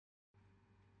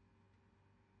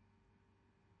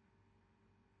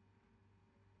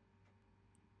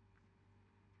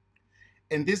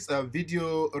In this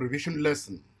video revision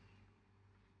lesson,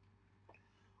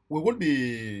 we will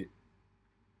be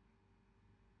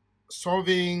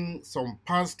solving some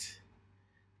past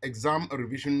exam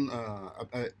revision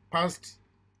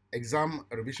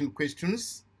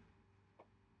questions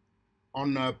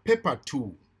on paper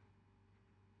 2.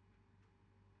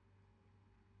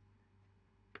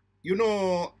 You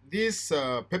know, this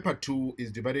paper 2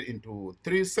 is divided into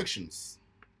 3 sections.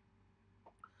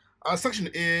 Section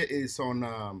A is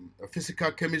on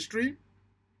physical chemistry.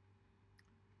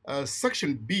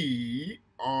 Section B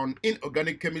on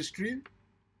inorganic chemistry,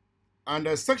 and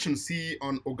Section C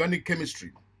on organic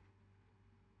chemistry.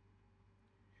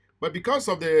 But because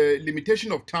of the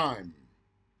limitation of time,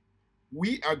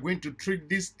 we are going to treat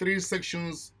these 3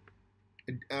 sections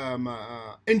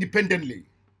independently.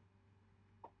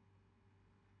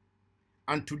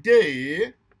 And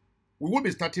today, we will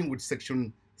be starting with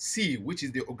Section C, which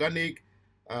is the organic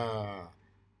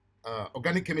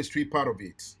chemistry part of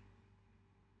it.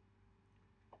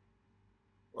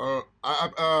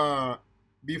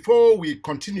 Before we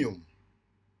continue,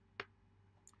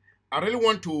 I really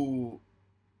want to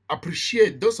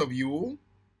appreciate those of you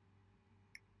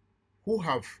who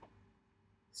have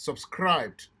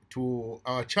subscribed to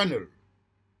our channel.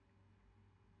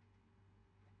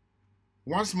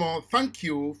 Once more, thank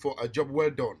you for a job well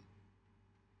done.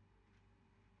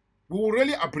 We will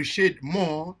really appreciate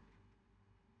more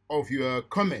of your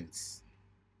comments.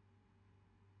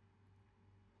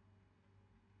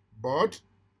 But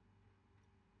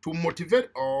to motivate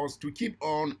us to keep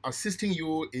on assisting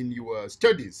you in your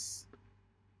studies,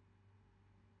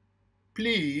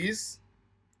 please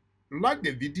like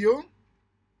the video,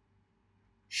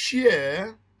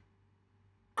 share,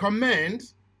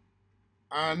 comment,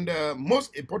 and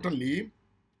most importantly,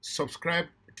 subscribe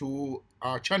to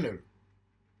our channel.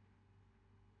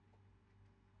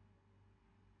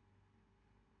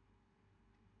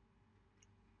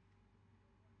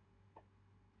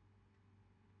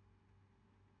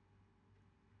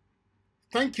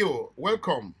 Thank you.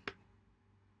 Welcome.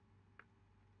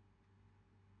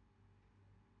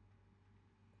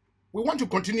 We want to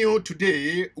continue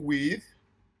today with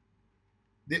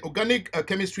the organic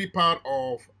chemistry part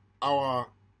of our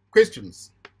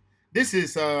questions. This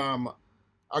is a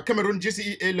Cameroon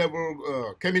Gce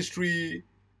A-level chemistry,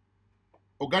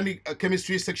 organic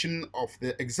chemistry section of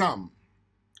the exam.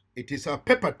 It is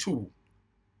paper 2,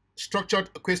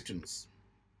 structured questions.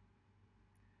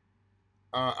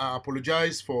 I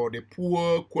apologize for the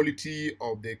poor quality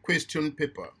of the question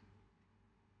paper.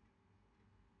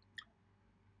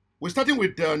 We're starting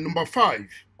with number 5.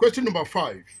 Question number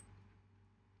 5.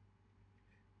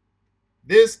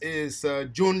 This is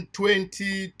June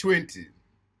 2020.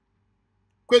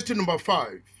 Question number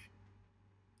 5.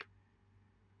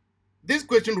 This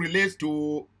question relates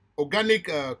to organic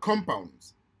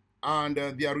compounds and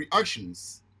their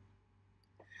reactions.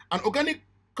 An organic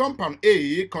compound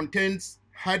A contains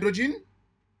hydrogen,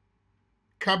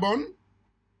 carbon,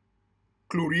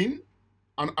 chlorine,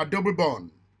 and a double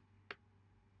bond.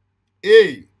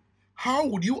 A. How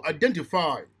would you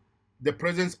identify the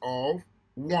presence of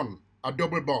 1. A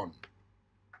double bond?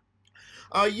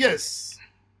 Yes.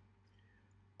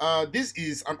 This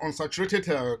is an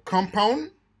unsaturated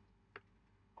compound.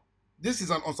 This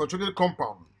is an unsaturated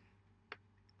compound.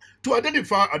 To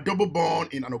identify a double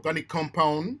bond in an organic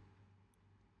compound,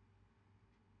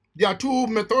 there are 2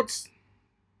 methods.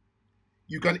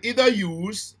 You can either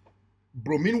use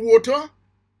bromine water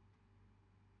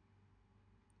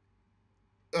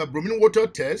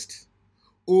test,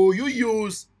 or you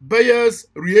use Bayer's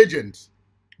reagent.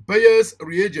 I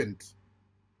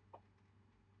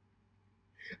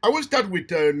will start with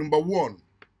number 1.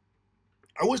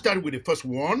 I will start with the first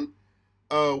one,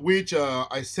 which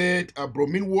I said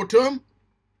bromine water.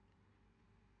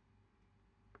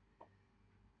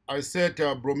 I said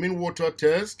bromine water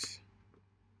test.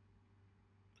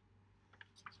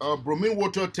 Bromine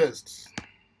water test.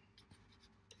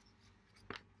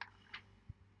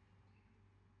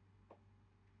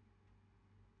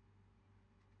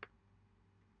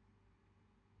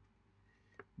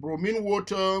 Bromine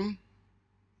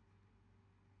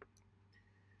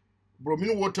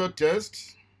water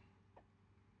test.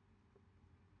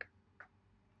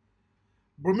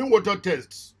 Bromine water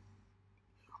test.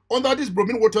 Under this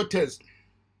bromine water test,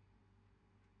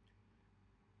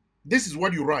 this is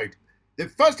what you write. The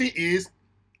first thing is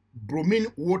bromine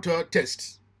water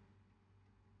test,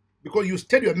 because you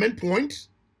state your main point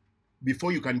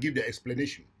before you can give the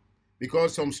explanation,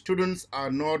 because some students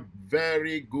are not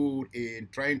very good in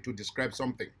trying to describe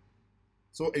something.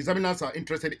 So examiners are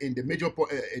interested in the major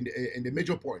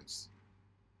points.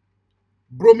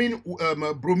 bromine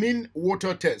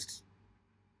water test.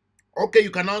 Okay,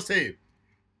 you can now say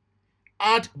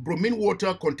add bromine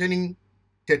water containing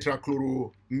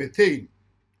tetrachloromethane.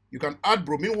 You can add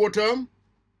bromine water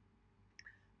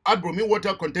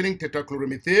containing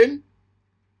tetrachloromethane,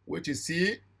 which is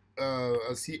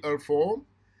Cl4.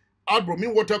 Add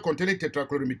bromine water containing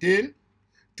tetrachloromethane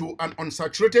to an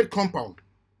unsaturated compound.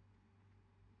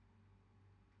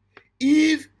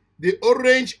 If the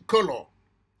orange color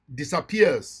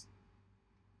disappears,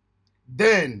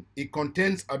 then it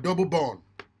contains a double bond.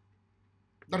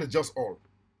 That is just all.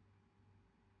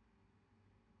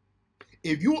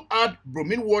 If you add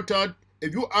bromine water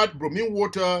to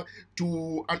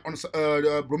an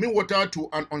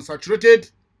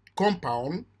unsaturated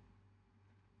compound,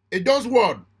 it does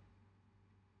what?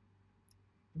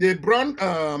 The brown,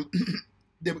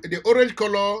 the orange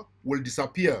color will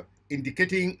disappear,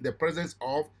 indicating the presence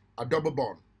of a double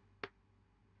bond.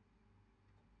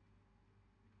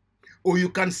 Or you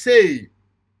can say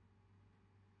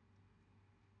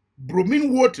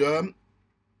bromine water,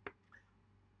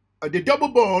 the double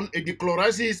bond, it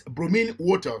decolorizes bromine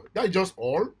water. That's just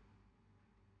all.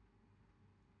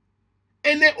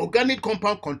 Any organic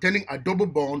compound containing a double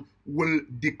bond will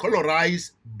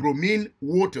decolorize bromine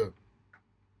water.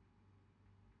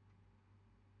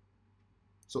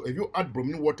 So if you add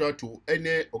bromine water to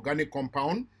any organic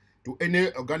compound,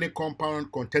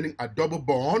 containing a double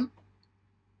bond,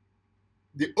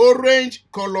 the orange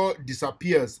color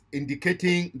disappears,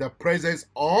 indicating the presence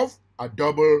of a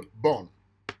double bond.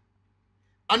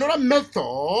 Another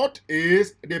method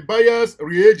is the Bayer's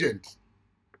reagent.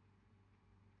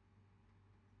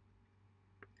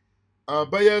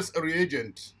 Bayer's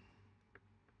reagent.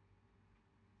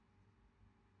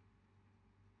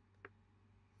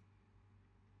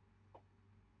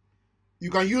 You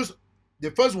can use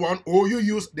the first one or you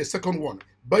use the second one,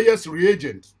 Bayer's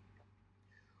reagent.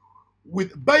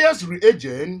 With Bayer's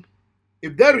reagent,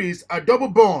 if there is a double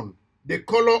bond, the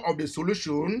color of the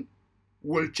solution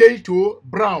will change to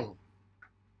brown.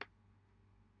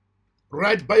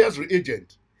 Write Bayer's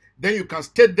reagent. Then you can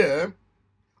state there,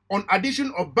 on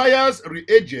addition of Bayer's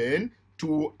reagent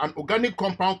to an organic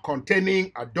compound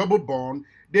containing a double bond,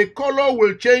 the color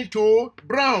will change to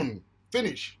brown.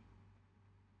 Finish.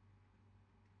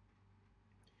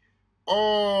 There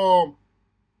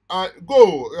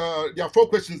are 4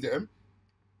 questions there.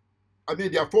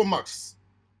 There are 4 marks.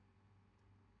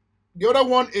 The other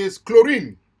one is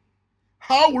chlorine.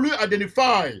 How will you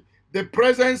identify the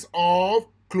presence of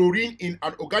chlorine in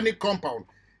an organic compound?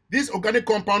 This organic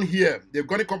compound here, the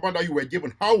organic compound that you were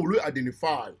given, how will you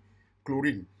identify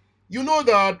chlorine? You know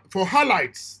that for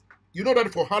halides, you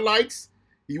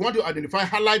want to identify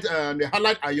halide, the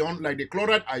halide ion, like the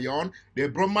chloride ion, the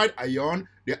bromide ion,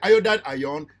 the iodide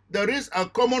ion. There is a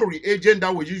common reagent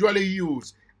that we usually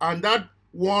use, and that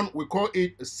one, we call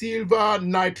it silver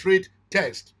nitrate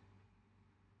test.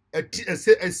 A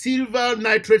silver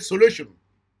nitrate solution.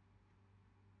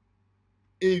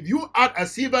 If you add a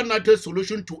silver nitrate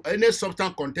solution to any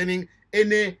substance containing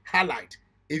any halide,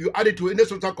 if you add it to any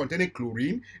substance containing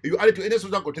chlorine, if you add it to any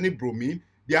substance containing bromine,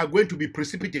 they are going to be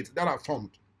precipitates that are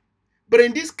formed. But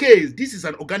in this case, this is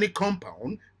an organic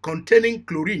compound containing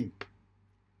chlorine.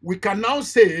 We can now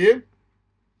say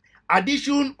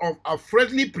addition of a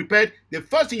freshly prepared, the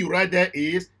first thing you write there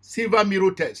is silver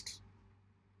mirror test.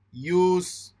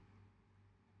 Use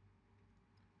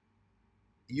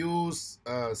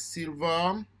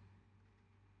silver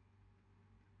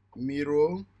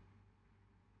mirror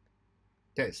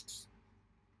test.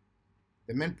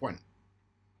 The main point.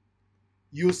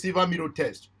 Use silver mirror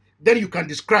test. Then you can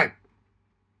describe.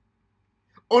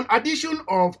 On addition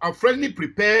of a freshly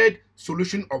prepared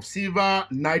solution of silver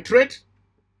nitrate,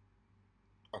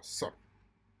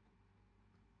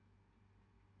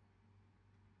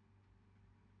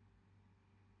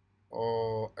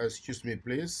 excuse me,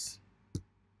 please.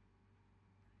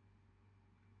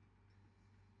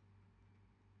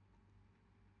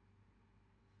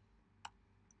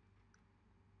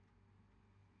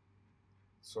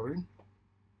 Sorry.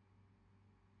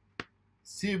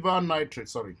 Silver nitrate,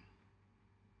 sorry.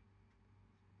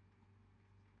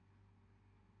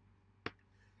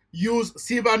 Use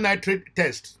silver nitrate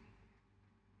test.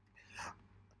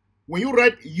 When you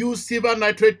write use silver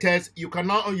nitrate test, you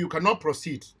cannot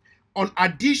proceed. On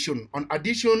addition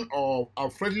of a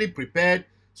freshly prepared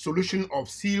solution of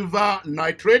silver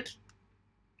nitrate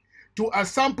to a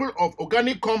sample of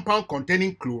organic compound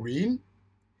containing chlorine,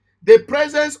 the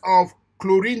presence of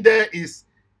chlorine there is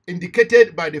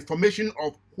indicated by the formation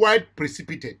of white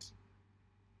precipitate.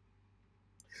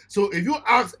 So if you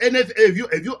ask anything,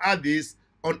 if you add this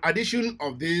on addition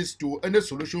of this to any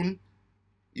solution,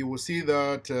 you will see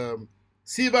that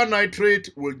silver nitrate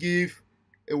will give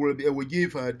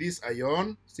this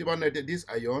ion, silver nitrate, this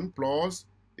ion plus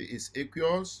its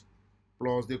aqueous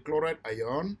plus the chloride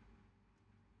ion.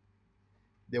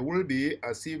 There will be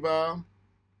a silver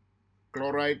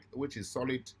chloride, which is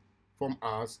solid, form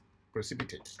as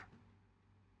precipitate.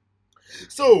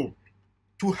 So,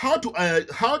 how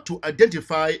to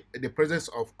identify the presence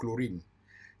of chlorine,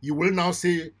 you will now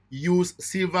say use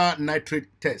silver nitrate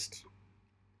test.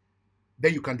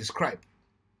 Then you can describe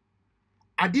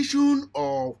addition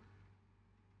of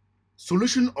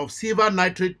solution of silver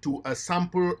nitrate to a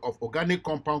sample of organic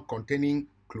compound containing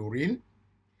chlorine.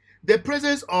 The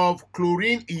presence of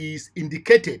chlorine is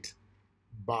indicated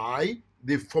by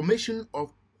the formation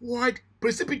of white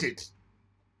precipitate.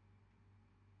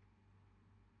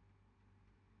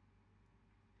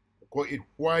 Call it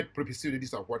white precipitate.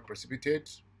 These are white precipitate.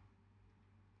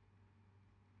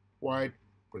 White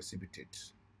precipitate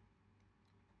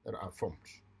that are formed.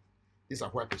 These are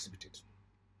white precipitate.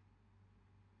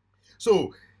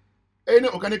 So, any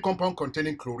organic compound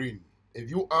containing chlorine, if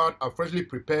you add a freshly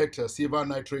prepared silver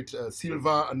nitrate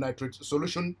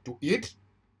solution to it,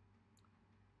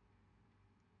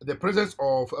 the presence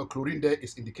of chlorine there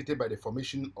is indicated by the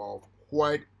formation of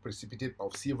white precipitate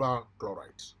of silver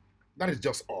chloride. That is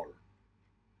just all.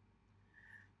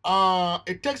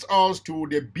 It takes us to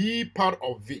the B part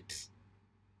of it.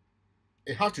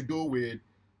 It has to do with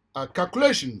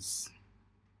calculations.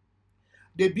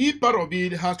 The B part of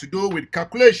it has to do with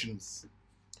calculations.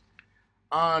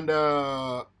 And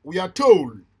we are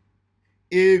told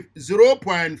if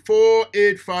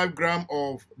 0.485 gram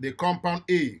of the compound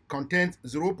A contains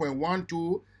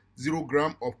 0.120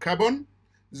 gram of carbon,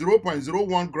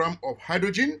 0.01 gram of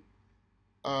hydrogen,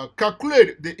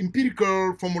 calculate the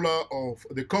empirical formula of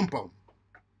the compound.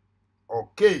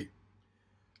 Okay.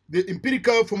 The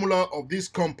empirical formula of this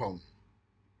compound.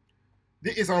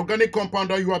 This is an organic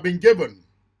compound that you have been given.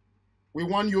 They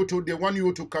want you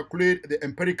to calculate the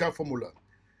empirical formula.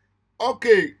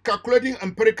 Okay, calculating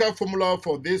empirical formula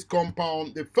for this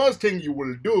compound, the first thing you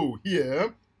will do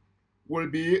here will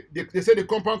be, they say the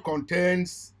compound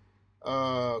contains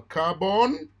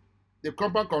carbon. The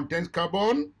compound contains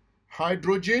carbon,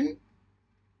 hydrogen.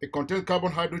 It contains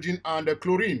carbon, hydrogen, and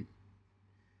chlorine.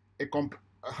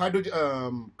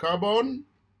 Carbon,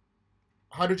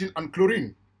 hydrogen, and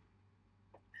chlorine.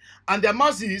 And their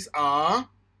masses are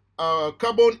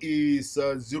carbon is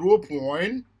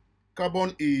 0.12,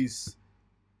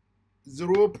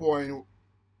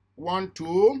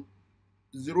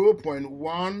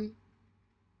 0.12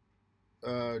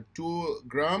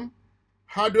 gram.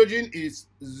 Hydrogen is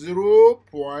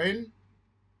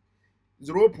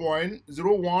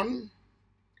 0.01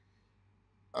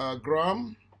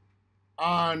 gram.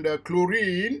 And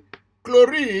chlorine,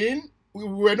 we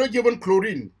were not given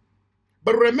chlorine.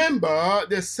 But remember,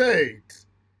 they said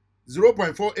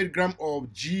 0.48 gram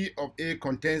of G of A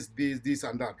contains this,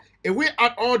 and that. If we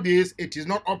add all this, it is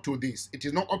not up to this. It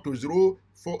is not up to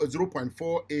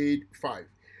 0.485.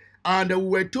 And we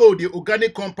were told the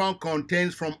organic compound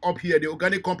contains, from up here, the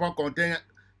organic compound contains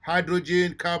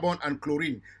hydrogen, carbon, and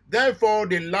chlorine. Therefore,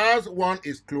 the last one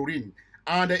is chlorine.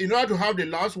 And in order to have the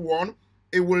last one,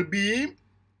 it will be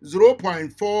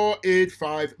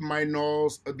 0.485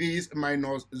 minus this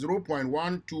minus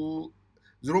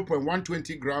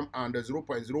 0.120 gram and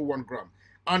 0.01 gram.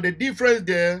 And the difference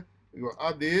there, you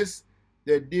add this,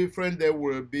 the difference there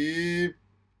will be,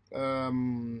 will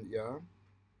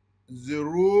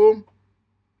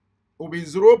be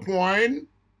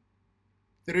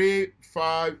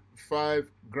 0.355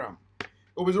 gram. It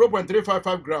will be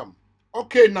 0.355 gram.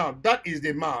 Okay, now that is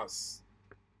the mass.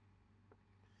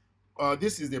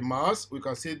 This is the mass. We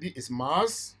can say this is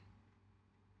mass.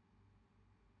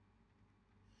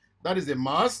 That is the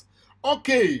mass.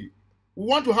 Okay, we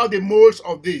want to have the moles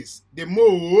of this. The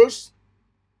moles,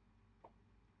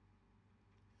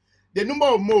 the number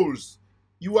of moles.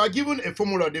 You are given a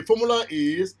formula. The formula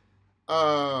is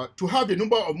to have the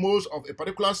number of moles of a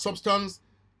particular substance,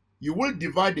 you will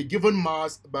divide the given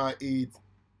mass by its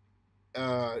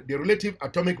the relative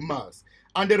atomic mass.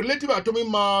 And the relative atomic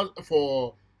mass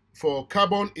for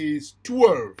carbon is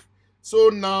 12. So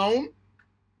now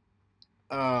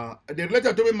the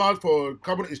relative atomic mass for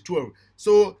carbon is 12.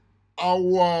 So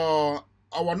our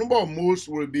number of moles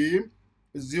will be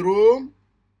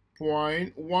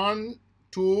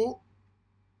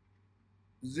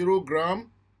 0.120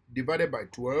 gram divided by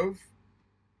 12,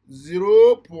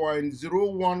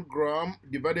 0.01 gram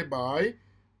divided by,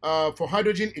 for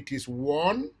hydrogen it is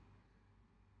 1,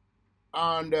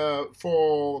 And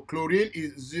for chlorine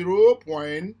is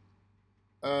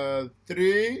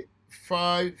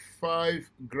 0.355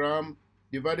 gram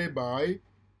divided by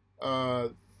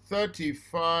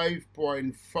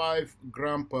 35.5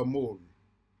 gram per mole.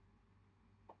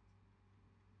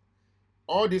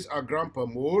 All these are gram per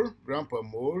mole, gram per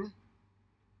mole,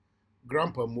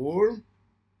 gram per mole.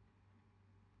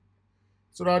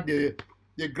 So that the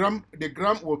gram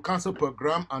will cancel per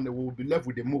gram and we will be left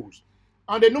with the moles.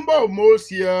 And the number of moles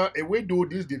here, if we do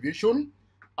this division,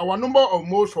 our number of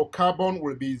moles for carbon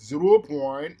will be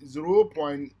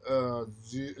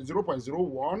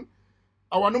 0.01.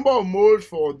 Our number of moles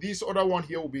for this other one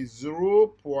here will be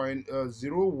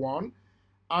 0.01.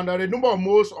 And the number of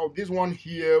moles of this one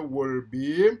here will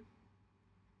be,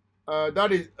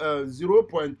 that is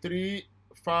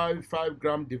 0.355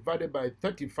 gram divided by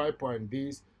 35 point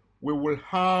this, we will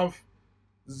have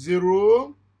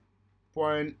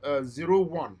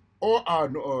 0.01 or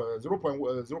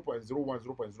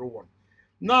 0.01.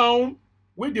 Now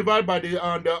we divide by the,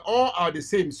 and all are the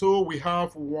same, so we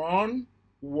have 1,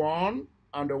 1,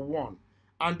 and 1,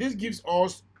 and this gives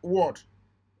us what?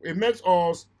 It makes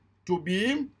us to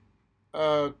be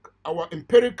our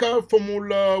empirical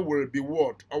formula will be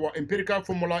what? Our empirical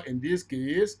formula in this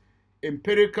case,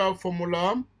 empirical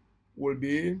formula will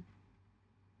be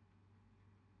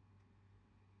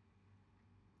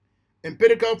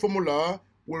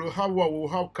will have what? We'll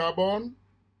have carbon,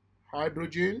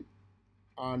 hydrogen,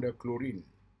 and chlorine.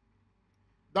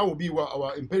 That will be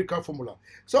our empirical formula.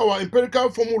 So our empirical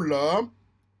formula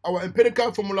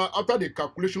after the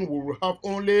calculation, we will have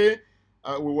only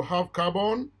we will have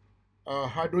carbon,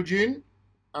 hydrogen,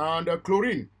 and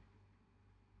chlorine.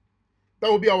 That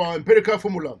will be our empirical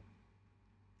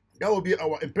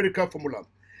formula.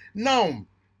 Now,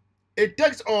 it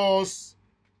takes us,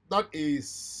 that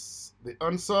is the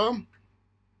answer.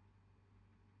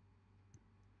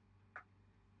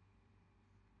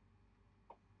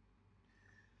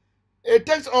 It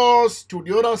takes us to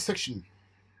the other section.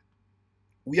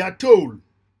 We are told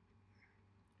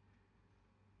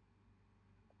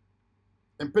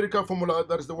empirical formula,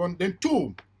 that is the one. Then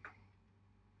 2,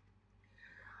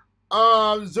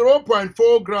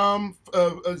 0.4 gram,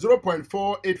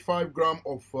 0.485 gram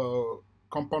of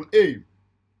compound A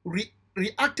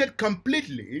reacted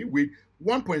completely with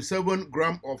 1.7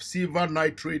 gram of silver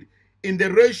nitrate in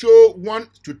the ratio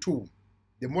 1:2.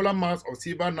 The molar mass of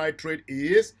silver nitrate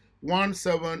is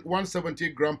 170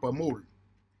 gram per mole.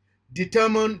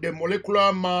 Determine the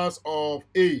molecular mass of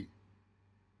A.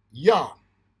 Yeah.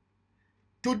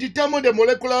 To determine the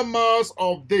molecular mass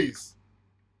of this,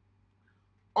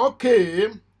 okay,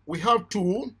 we have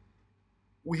 2.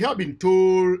 We have been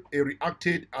told a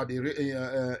reacted at a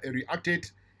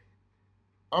reacted.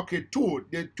 Okay, 2.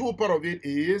 The 2 part of it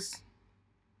is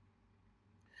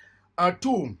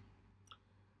 2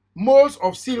 moles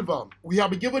of silver. We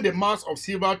have been given the mass of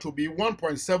silver to be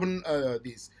 1.7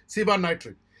 this silver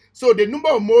nitrate. So the number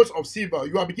of moles of silver,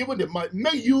 you have been given the,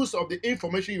 make use of the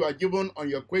information you are given on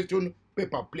your question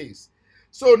paper, please.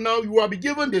 So now you have been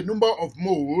given the number of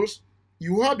moles,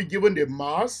 you have been given the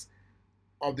mass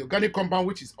of the organic compound,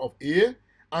 which is of A,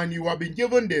 and you have been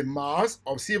given the mass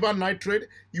of silver nitrate.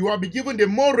 You have been given the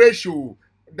mole ratio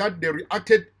that they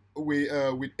reacted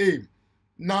with A.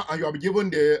 Now, and you have been given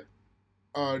the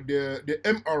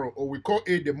MR, or we call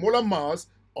it the molar mass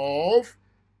of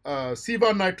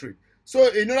silver nitrate. So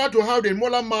in order to have the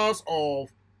molar mass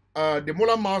of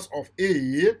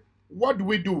A, what do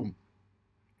we do?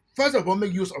 First of all,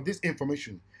 make use of this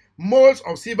information. Moles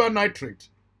of silver nitrate.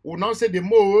 We'll now say the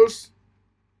moles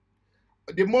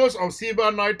of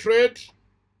silver nitrate.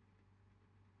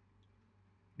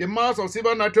 The mass of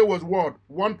silver nitrate was what?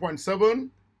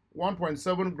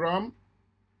 1.7 gram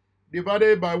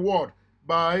divided by what?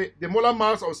 By the molar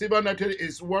mass of silver nitrate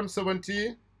is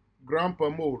 170 gram per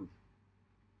mole.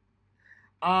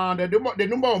 And the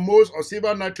number of moles of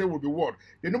silver nitrate will be what?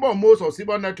 The number of moles of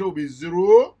silver nitrate will be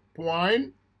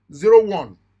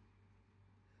 0.01.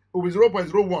 It will be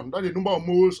 0.01. That's the number of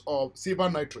moles of silver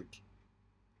nitrate.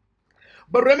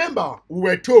 But remember, we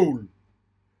were told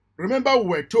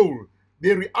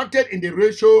they reacted in the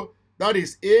ratio that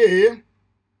is A.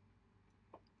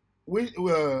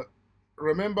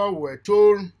 Remember, we were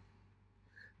told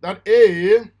that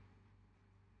A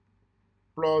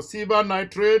plus silver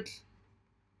nitrate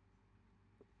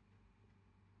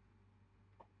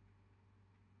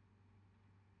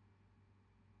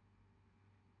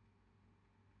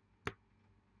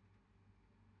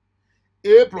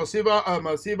A plus silver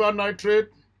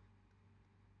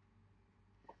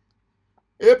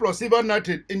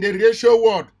nitrate in the ratio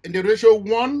what? In the ratio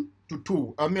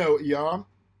 1:2.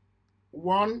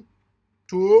 1,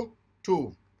 2,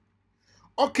 2.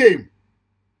 Okay,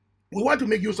 we want to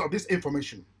make use of this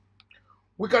information.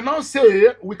 We can now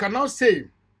say,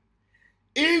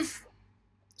 if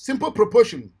simple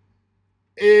proportion,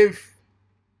 if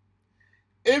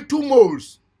 2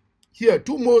 moles here,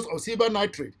 2 moles of silver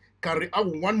nitrate can react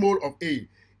with 1 mole of A.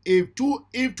 If two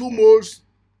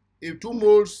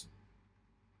moles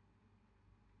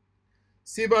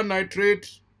silver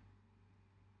nitrate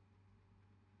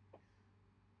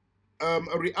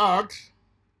react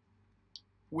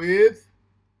with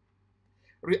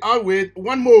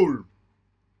 1 mole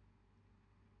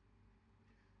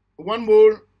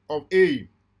of A,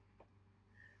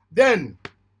 then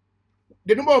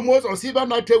the number of moles of silver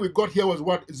nitrate we got here was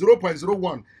what?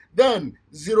 0.01. Then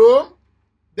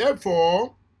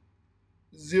therefore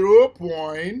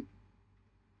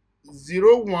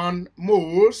 0.01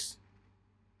 moles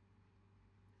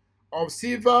of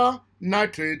silver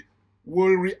nitrate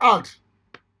will react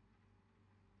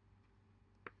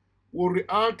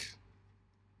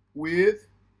with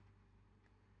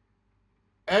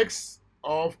X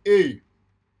of A.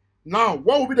 Now,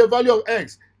 what will be the value of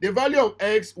X? The value of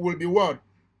X will be what?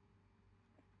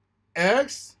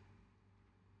 X,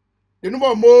 the number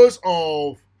of moles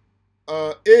of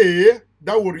A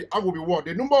that will react will be what?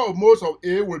 The number of moles of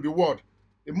A will be what?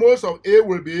 The moles of A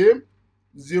will be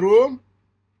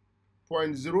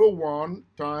 0.01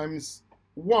 times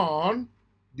 1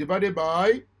 divided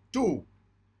by 2.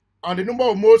 And the number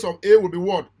of moles of A will be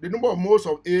what? The number of moles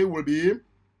of A will be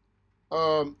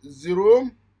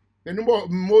 0. The number of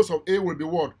moles of A will be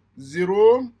what?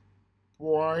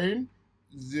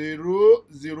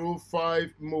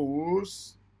 0.005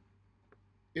 moles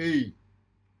A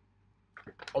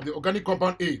of the organic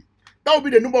compound A. That will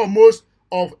be the number of moles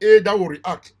of A that will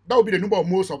react. That will be the number of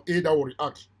moles of A that will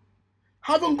react.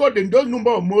 Having got the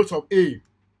number of moles of A,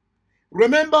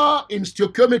 remember in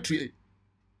stoichiometry,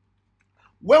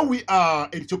 when we are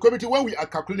calculating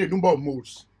the number of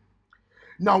moles.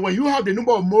 Now, when you have the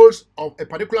number of moles of a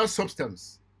particular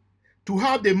substance, to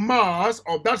have the mass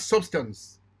of that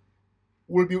substance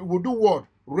will do what?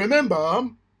 Remember,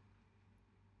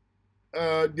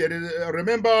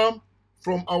 remember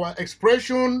from our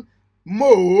expression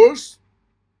moles.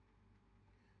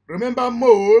 Remember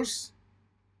moles.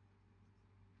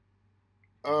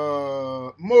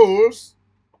 Moles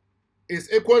is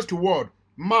equals to what?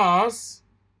 Mass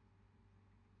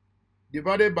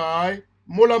divided by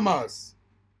molar mass.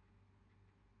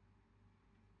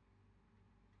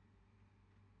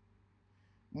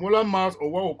 Molar mass,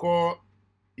 or what we call,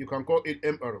 you can call it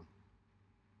mR.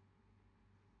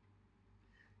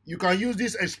 You can use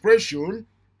this expression.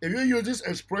 If you use this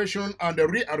expression and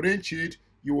rearrange it,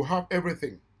 you will have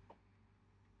everything.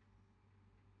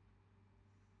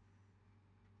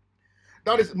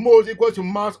 That is moles equal to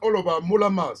mass all over molar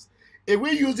mass. If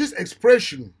we use this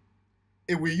expression,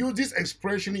 you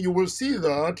will see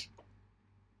that,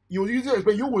 you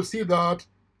will see that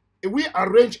if we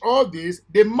arrange all this,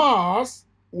 the mass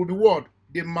will be what?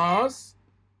 The mass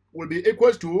will be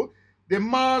equal to the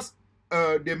mass,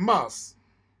 or the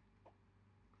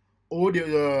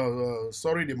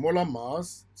molar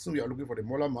mass. So we are looking for the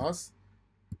molar mass.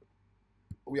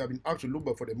 We have been asked to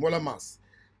look for the molar mass.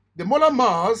 The molar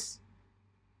mass,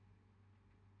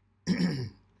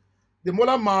 the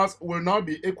molar mass will now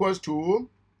be equals to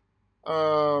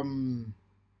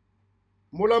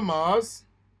molar mass.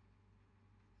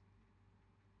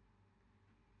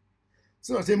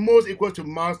 So I say moles equals to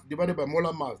mass divided by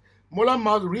molar mass. Molar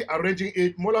mass, rearranging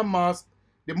it, molar mass,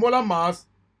 the molar mass,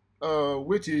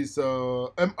 which is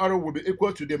mR, will be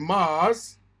equal to the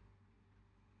mass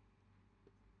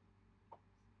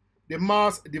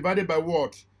divided by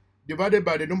what? Divided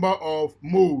by the number of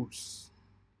moles.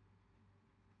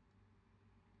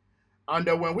 And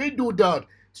when we do that,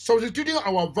 substituting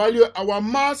our value, our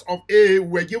mass of A,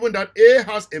 we're given that A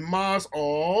has a mass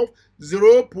of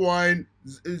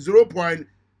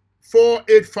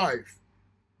 0.485.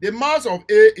 The mass of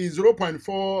A is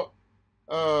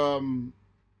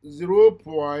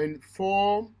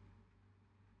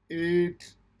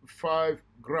 0.485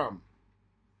 gram.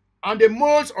 And the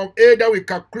moles of A that we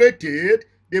calculated,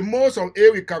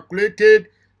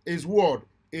 is what?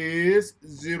 Is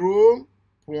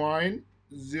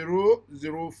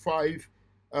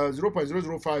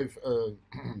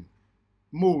 0.005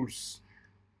 moles.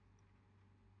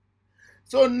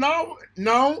 So now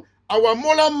our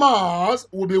molar mass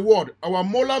will be what? Our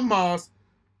molar mass,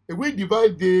 if we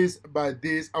divide this by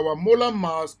this, our molar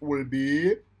mass will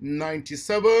be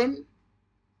 97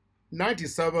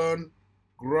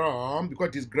 gram, because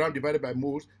it is gram divided by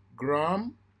moles,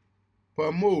 gram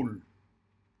per mole.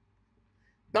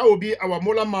 That will be our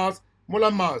molar mass,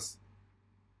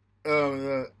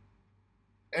 uh,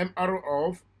 MR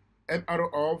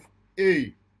of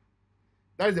A.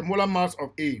 That is the molar mass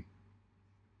of A.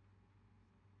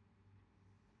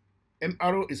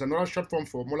 MR is another short form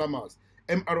for molar mass.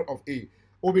 MR of A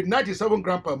will be 97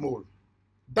 gram per mole.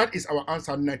 That is our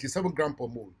answer, 97 gram per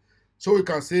mole. So we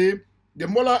can say the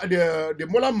molar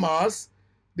mass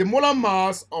of A, the molar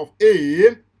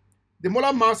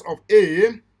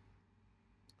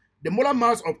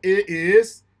mass of A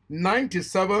is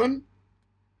 97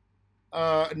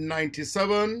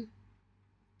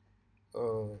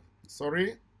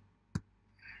 sorry.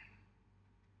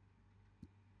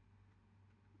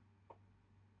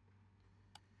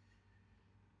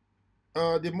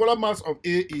 The molar mass of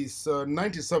A is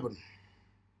 97.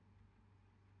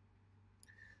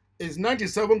 It's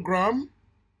 97 gram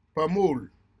per mole.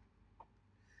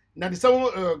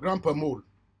 97 gram per mole.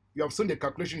 You have seen the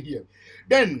calculation here.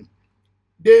 Then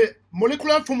the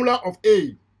molecular formula of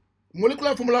A,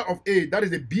 that is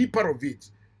the B part of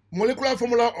it. Molecular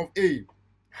formula of A.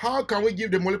 How can we give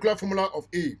the molecular formula of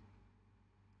A?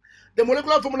 The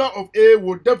molecular formula of A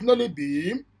will definitely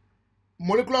be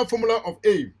molecular formula of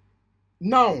A.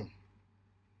 Now,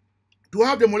 to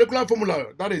have the molecular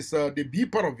formula, that is the B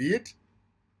part of it,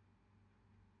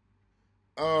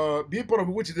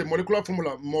 which is the molecular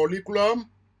formula, molecular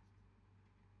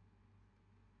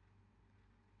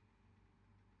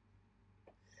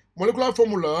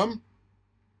formula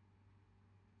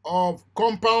of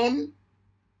compound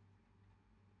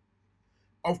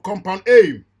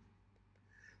A.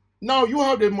 Now you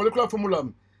have the molecular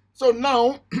formula. So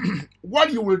now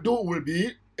what you will do will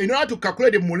be, in order to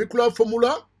calculate the molecular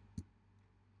formula,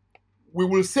 we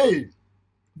will say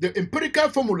the empirical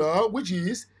formula, which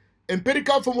is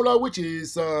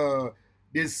the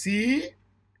CHCl.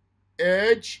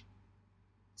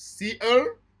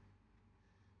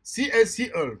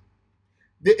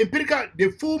 The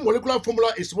full molecular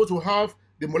formula is supposed to have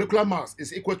the molecular mass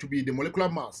is equal to be the molecular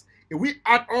mass. If we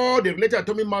add all the related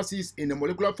atomic masses in the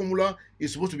molecular formula,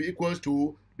 it's supposed to be equal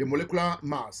to the molecular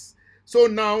mass. So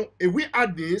now, if we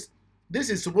add this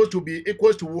is supposed to be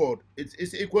equal to what?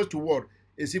 It's equal to what?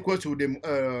 It's equal to the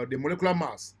molecular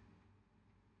mass.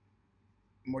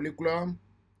 Molecular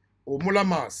or molar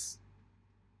mass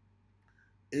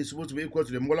is supposed to be equal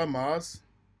to the molar mass.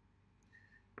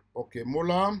 Okay,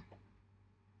 molar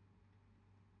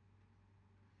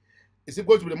is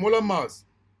equal to the molar mass.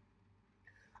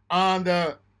 And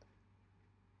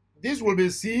this will be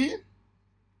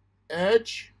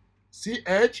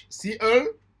CHCl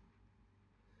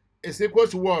is equal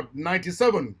to what?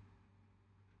 97.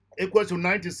 Equal to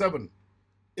 97,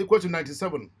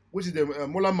 which is the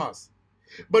molar mass.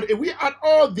 But if we add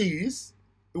all these,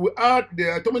 we add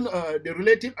the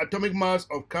relative atomic mass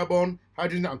of carbon,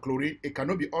 hydrogen, and chlorine, it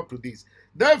cannot be up to this.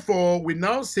 Therefore, we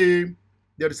now say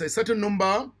there is a certain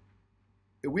number.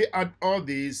 If we add all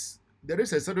these, there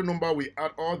is a certain number. We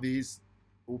add all these,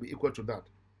 will be equal to that.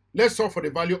 Let's solve for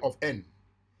the value of n.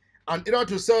 And in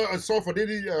order to solve for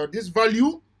this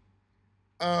value,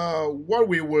 what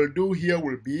we will do here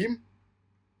will be,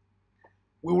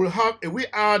 we will have, if we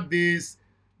add this,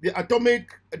 the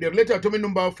related atomic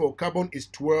number for carbon is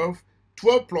 12.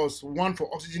 12 plus 1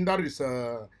 for oxygen, that is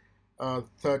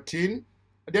 13.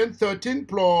 Then 13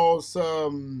 plus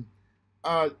chlorine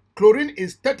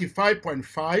is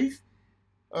 35.5.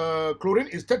 Chlorine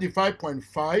is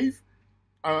 35.5.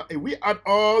 If we add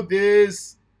all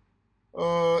this,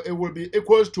 it will be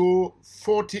equals to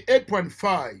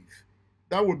 48.5.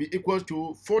 That will be equals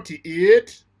to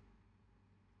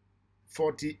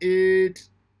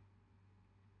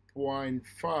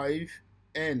 48.5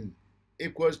 n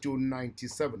equals to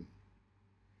 97.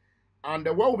 And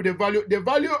what will be the value? The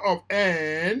value of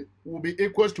n will be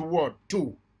equals to what?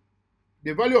 2.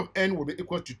 The value of n will be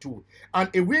equal to 2. And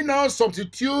if we now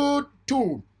substituting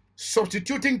 2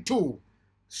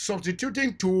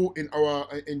 in our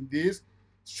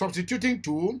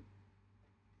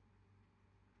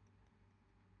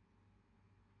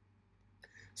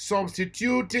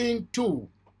substituting 2,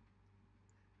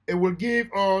 it will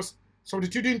give us,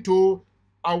 substituting to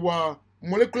our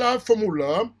molecular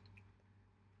formula,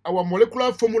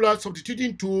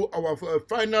 substituting to our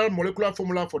final molecular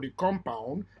formula for the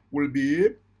compound will be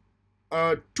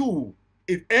 2.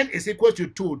 If n is equal to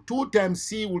 2, 2 times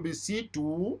C will be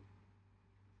C2.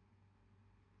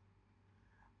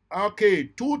 Okay,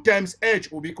 2 times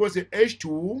H will be equal to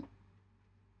H2.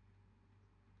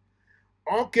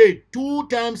 Okay, 2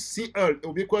 times Cl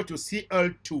will be equal to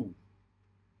Cl2.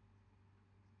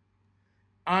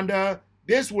 And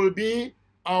this will be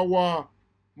our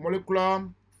molecular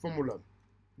formula.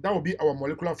 That will be our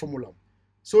molecular formula.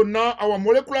 So now our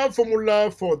molecular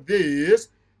formula for this,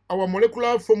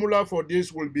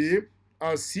 will be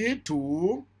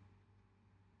C2,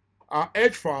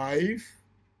 H5,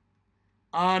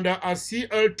 and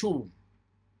Cl2.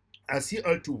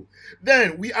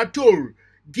 Then we are told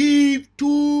give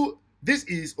two. This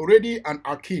is already an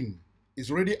alkene.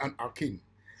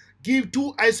 Give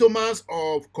two isomers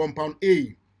of compound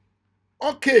A.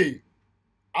 Okay,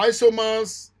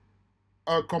 isomers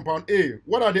compound A.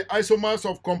 What are the isomers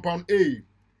of compound A?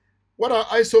 What are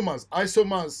isomers?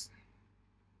 Isomers,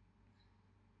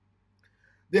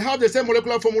 they have the same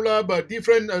molecular formula but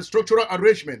different structural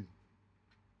arrangement.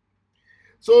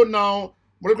 So now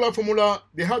molecular formula,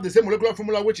 they have the same molecular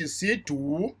formula, which is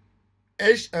C2,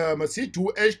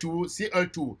 C2H2,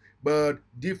 Cl2, but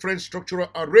different structural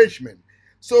arrangement.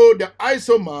 So the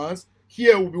isomers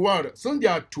here will be what? Since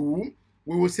there are two,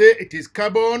 we will say it is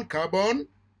carbon.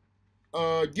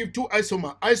 Give two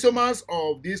isomers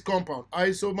of this compound.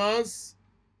 Isomers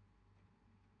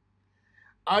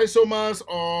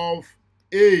of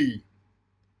A.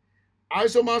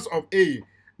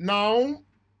 Now,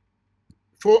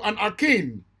 for an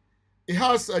alkene, it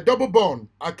has a double bond.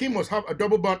 Alkene must have a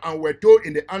double bond, and we're told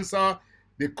in the answer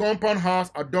the compound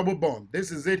has a double bond.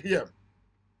 This is it here.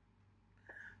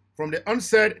 From the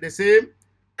onset, they say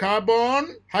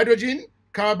carbon, hydrogen,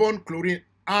 carbon, chlorine,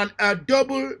 and a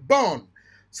double bond.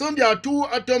 Since there are two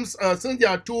atoms, since there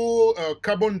are two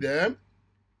carbon there,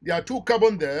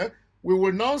 we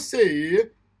will now say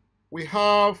we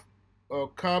have a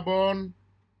carbon,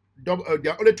 double,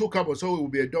 there are only two carbons, so it will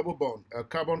be a double bond, a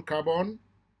carbon.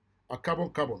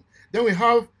 Then we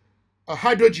have a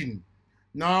hydrogen.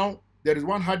 Now, there is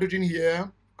one hydrogen here.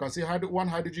 You can see one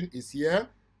hydrogen is here.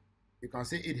 You can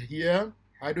see it here,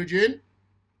 hydrogen.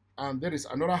 And there is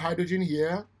another hydrogen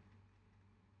here.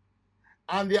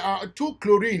 And there are two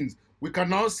chlorines. We can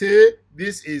now say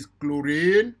this is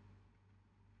chlorine.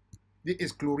 This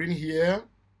is chlorine here.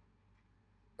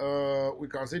 We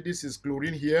can say this is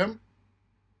chlorine here.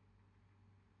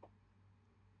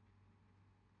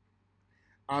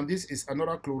 And this is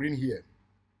another chlorine here.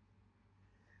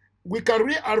 We can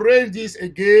rearrange this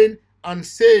again and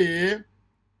say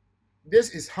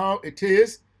this is how it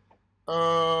is.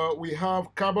 We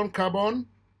have carbon.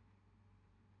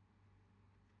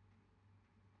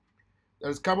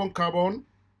 There's carbon,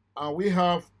 and we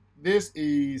have, this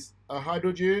is a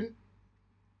hydrogen,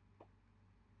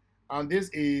 and this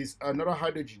is another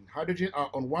hydrogen. Hydrogen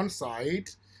are on one side,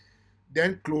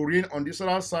 then chlorine on this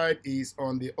other side is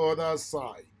on the other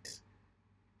side.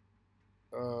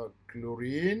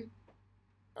 Chlorine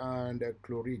and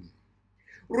chlorine.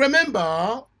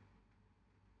 Remember,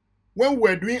 when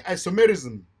we're doing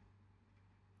isomerism,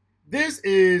 this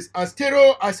is a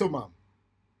stereoisomer.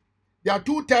 There are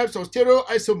two types of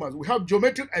stereoisomers. We have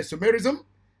geometric isomerism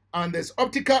and there's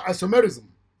optical isomerism.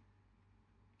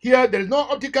 Here, there is no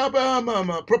optical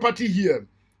property here.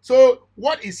 So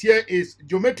what is here is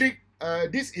geometric.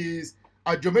 This is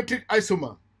a geometric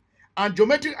isomer. And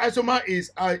geometric isomer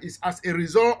is as a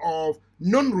result of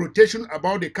non-rotation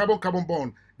about the carbon-carbon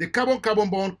bond. The carbon-carbon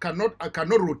bond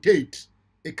cannot rotate.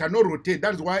 It cannot rotate.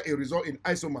 That's why it results in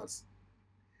isomers.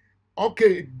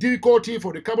 Okay, difficulty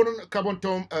for the carbon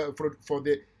term,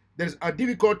 there's a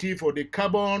difficulty for the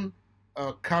carbon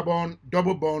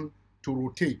double bond to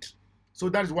rotate. So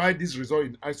that's why this results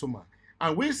in isomer.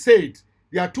 And we said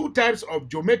there are two types of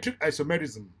geometric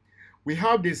isomerism. We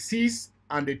have the cis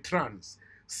and the trans.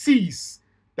 Cis,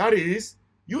 that is,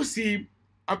 you see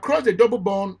across the double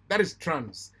bond, that is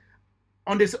trans.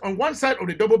 On one side of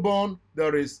the double bond,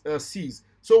 there is cis.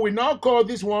 So we now call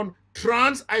this one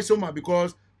trans isomer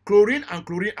because chlorine and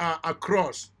chlorine are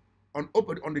across on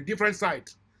the different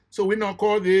sides. So we now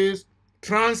call this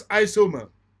trans isomer.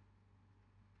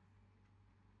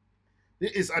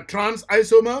 This is a trans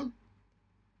isomer.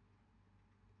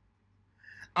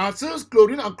 And since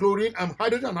chlorine and chlorine and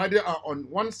hydrogen are on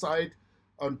one side,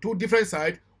 on two different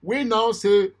sides, we now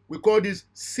say we call this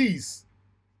cis.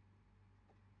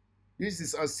 This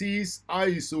is a cis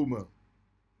isomer.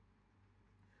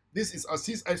 This is a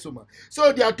cis isomer.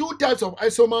 So there are two types of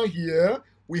isomer here.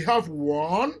 We have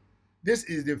one. This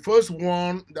is the first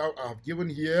one that I have given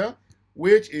here,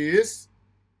 which is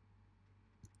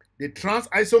the trans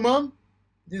isomer.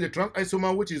 This is the trans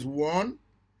isomer, which is one.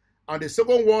 And the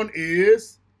second one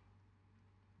is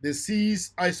the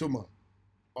cis isomer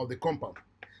of the compound.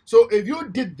 So if you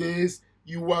did this,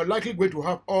 you are likely going to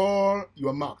have all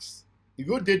your marks. If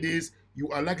you did this, you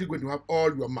are likely going to have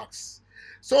all your marks.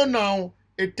 So now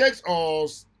it takes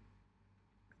us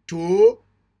to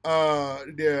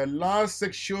the last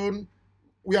section,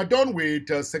 we are done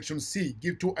with section C.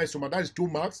 Give 2 isomer. That is 2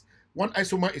 marks. One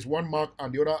isomer is 1 mark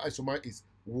and the other isomer is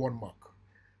 1 mark.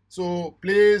 So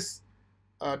please,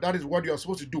 that is what you are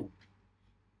supposed to do.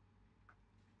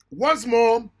 Once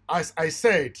more, as I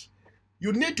said,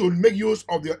 you need to make use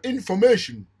of your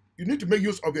information. You need to make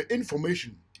use of your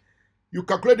information. You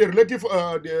calculate the relative,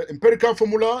 the empirical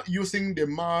formula using the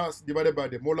mass divided by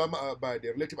the molar, by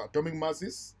the relative atomic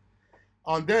masses.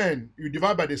 And then you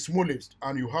divide by the smallest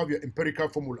and you have your empirical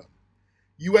formula.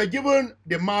 You are given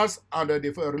the mass and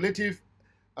the relative,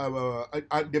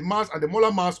 the mass and the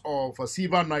molar mass of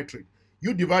silver nitrate.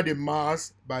 You divide the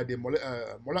mass by the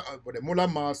molar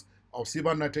mass of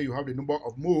silver nitrate. You have the number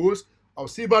of moles of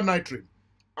silver nitrate.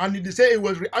 And they say it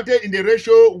was reacted in the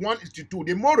ratio 1:2.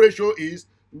 The mole ratio is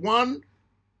one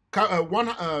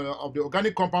of the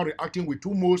organic compound reacting with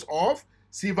 2 moles of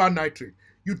silver nitrate.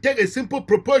 You take a simple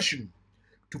proportion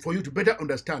for you to better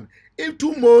understand. If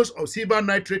 2 moles of silver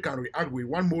nitrate can react with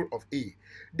 1 mole of A,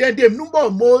 then the number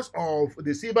of moles of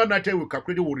the silver nitrate we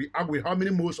calculated will react with how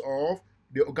many moles of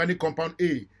the organic compound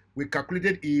A. We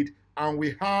calculated it, and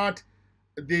we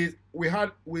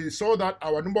saw that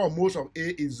our number of moles of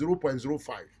A is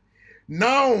 0.05.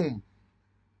 Now,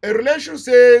 a relation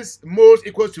says moles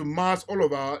equals to mass all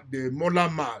over the molar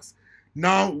mass.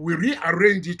 Now we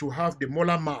rearrange it to have the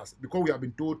molar mass because we have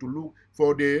been told to look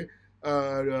for the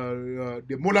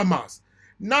molar mass.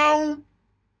 Now,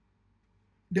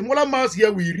 the molar mass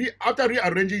here, after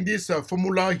rearranging this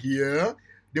formula here,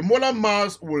 the molar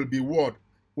mass will be what?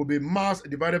 Will be mass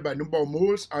divided by number of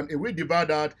moles, and if we divide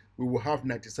that, we will have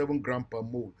 97 grams per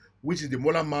mole, which is the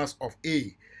molar mass of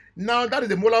A. Now, that is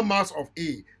the molar mass of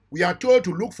A. We are told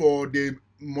to look for the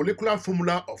molecular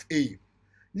formula of A.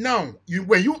 Now,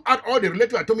 when you add all the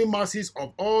relative atomic masses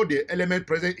of all the elements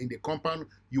present in the compound,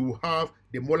 you will have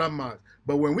the molar mass.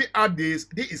 But when we add this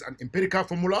is an empirical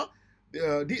formula.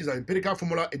 This is an empirical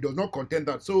formula. It does not contain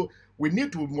that. So we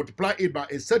need to multiply it by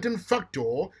a certain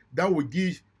factor that will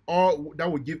give us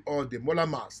the molar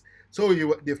mass. So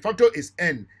the factor is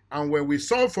n. And when we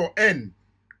solve for n,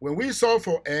 we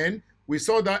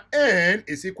saw that n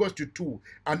is equal to 2.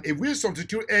 And if we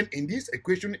substitute n in this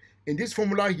equation, in this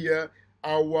formula here,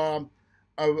 our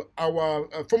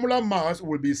formula mass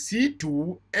will be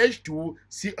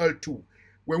C2H2Cl2.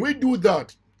 When we do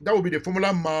that, that will be the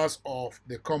formula mass of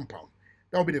the compound.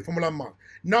 That will be the formula mass.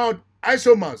 Now,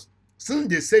 isomers, since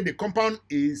they say the compound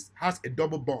has a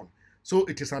double bond, so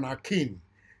it is an alkene.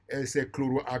 It's a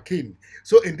chloroalkene.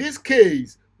 So in this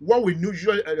case, what we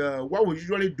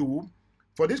usually do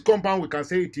for this compound, we can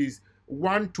say it is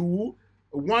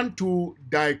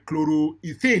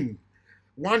 1,2-dichloroethene.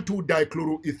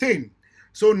 1,2-dichloroethene.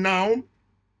 So now,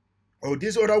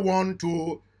 this other one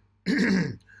to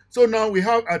so now we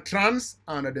have a trans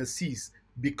and the cis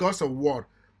because of what?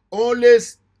 Only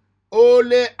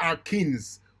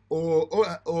alkenes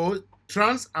or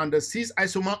trans and the cis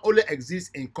isomer only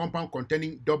exist in compound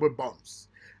containing double bonds.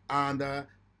 And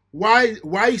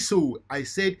why so? I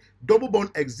said double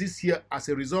bond exists here as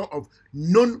a result of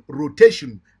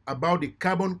non-rotation about the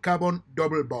carbon-carbon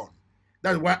double bond.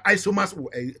 That's why isomers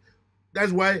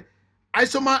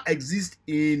isomer exists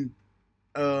in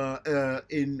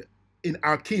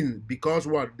alkene, because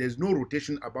what? There's no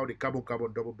rotation about the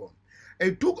carbon-carbon double bond.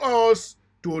 It took us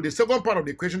to the second part of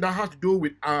the equation that has to do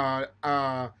with the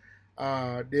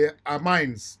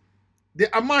amines. The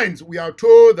amines, we are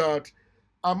told that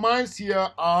amines here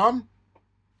are,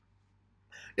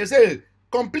 they say,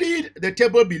 complete the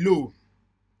table below.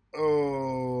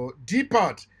 D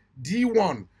part,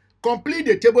 D1. Complete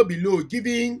the table below,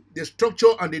 giving the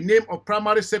structure and the name of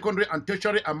primary, secondary, and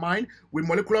tertiary amine with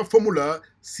molecular formula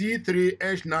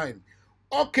C3H9.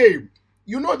 Okay,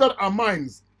 you know that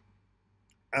amines,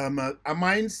 they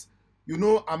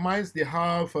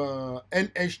have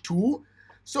NH2.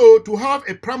 So to have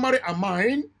a primary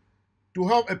amine,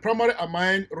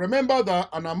 remember that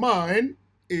an amine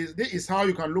this is how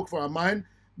you can look for amine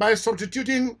by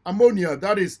substituting ammonia.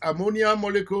 That is, ammonia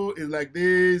molecule is like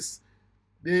this.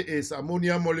 There is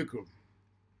ammonia molecule.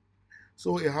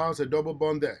 So it has a double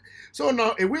bond there. So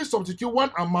now if we substitute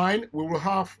one amine, we will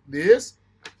have this.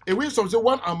 If we substitute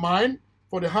one amine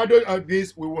for the hydrogen of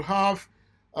this, we will have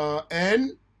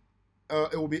N.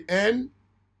 It will be N.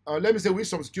 Let me say we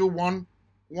substitute one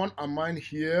amine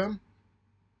here.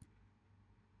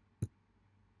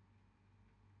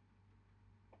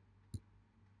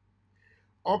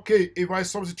 Okay, if I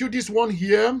substitute this one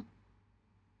here,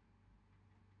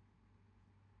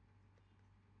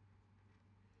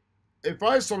 if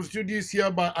I substitute this here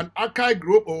by an alkyl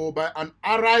group or by an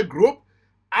aryl group,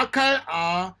 alkyl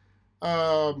are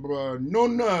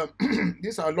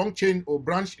these are long chain or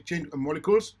branch chain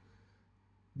molecules.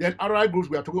 Then aryl groups,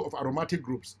 we are talking of aromatic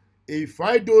groups. If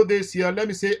I do this here, let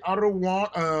me say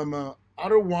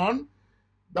R1,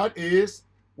 that is,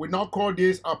 we now call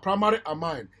this a primary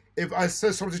amine. If I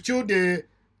say substitute the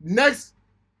next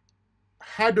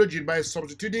hydrogen by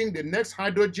substituting the next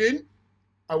hydrogen,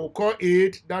 I will call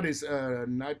it, that is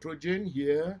nitrogen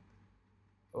here.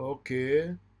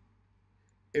 Okay.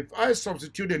 If I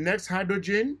substitute the next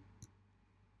hydrogen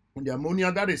in the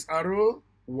ammonia, that is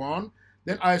R1,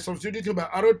 then I substitute it by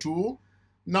R2.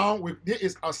 Now, this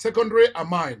is a secondary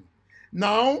amine.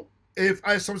 Now, if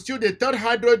I substitute the third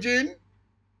hydrogen,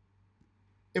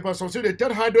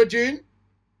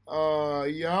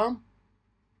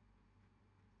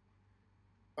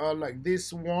 like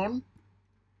this one,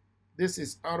 this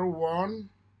is R1,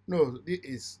 no, this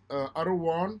is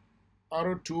R1,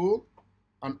 R2,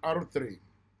 and R3.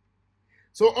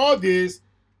 So all this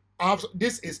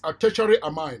is a tertiary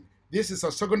amine. This is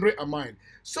a secondary amine.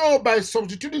 So by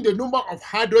substituting the number of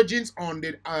hydrogens on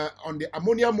the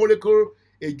ammonia molecule,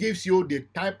 it gives you the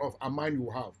type of amine you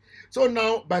have. So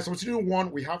now by substituting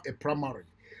one, we have a primary.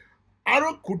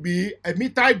 R could be a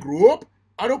methyl group.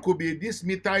 R could be this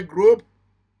methyl group.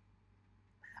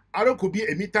 R could be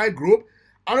a methyl group.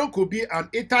 R could be an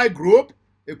ethyl group.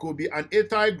 It could be an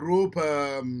ethyl group.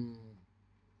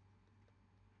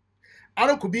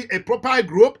 R could be a propyl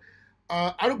group.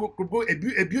 R could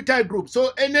be a butyl group.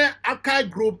 So any alkyl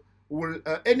group will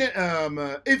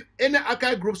if any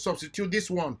alkyl group substitute this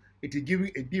one, it will give you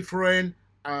a different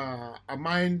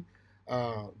amine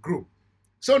group.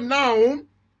 So now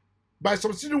by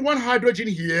substituting one hydrogen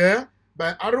here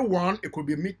by R1, it could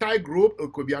be a methyl group,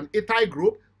 it could be an ethyl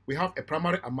group. We have a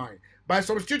primary amine. By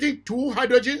substituting two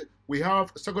hydrogen, we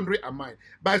have secondary amine.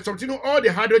 By substituting all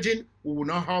the hydrogen, we will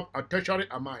now have a tertiary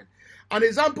amine. An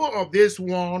example of this,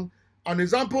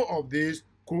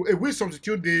 if we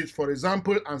substitute this, for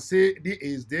example, and say this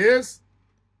is this,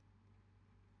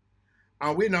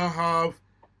 and we now have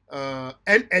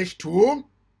NH2,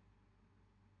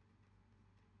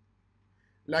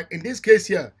 like in this case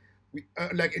here,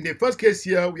 like in the first case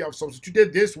here, we have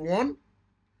substituted this one.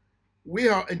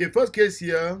 In the first case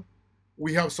here,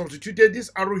 we have substituted this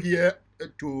arrow here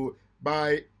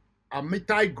by a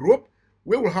methyl group.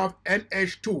 We will have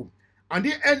NH2. And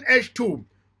the NH2,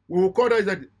 we call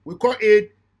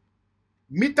it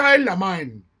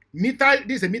methylamine. This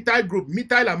is a methyl group,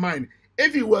 methylamine.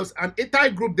 If it was an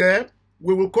ethyl group there,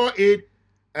 we will call it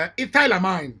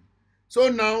ethylamine. So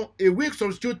now, if we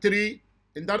substitute 3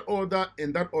 in that order,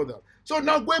 So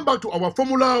now going back to our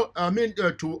formula,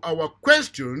 to our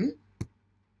question.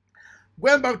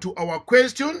 Going back to our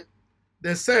question,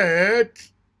 they said,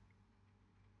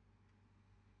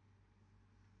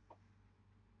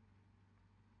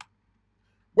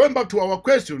 going back to our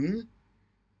question,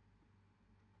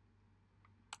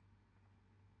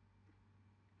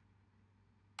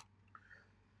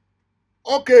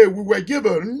 okay, we were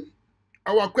given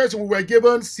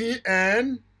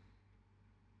CN,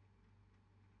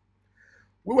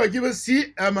 we were given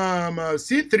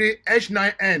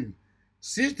C3H9N,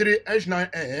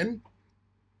 C3H9N,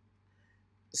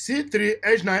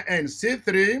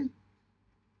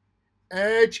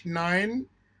 C3H9N,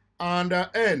 and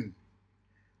N.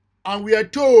 And we are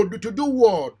told to do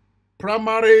what?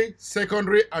 Primary,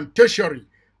 secondary, and tertiary.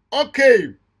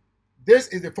 Okay, this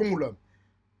is the formula.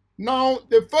 Now,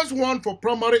 the first one for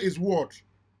primary is what?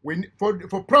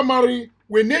 For primary,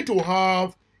 we need to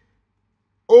have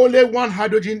only one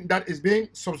hydrogen that is being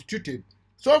substituted.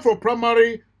 So for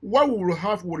primary, what we will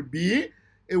have will be,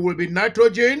 it will be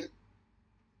nitrogen,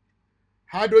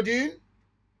 hydrogen,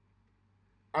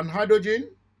 and hydrogen.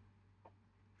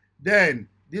 Then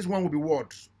this one will be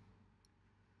what?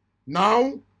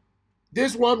 Now,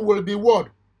 this one will be what?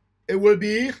 It will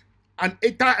be an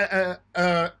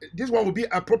this one will be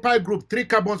a propyl group. 3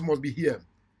 carbons must be here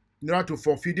in order to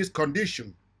fulfill this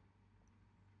condition.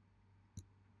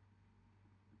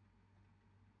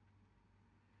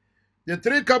 The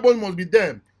 3 carbons must be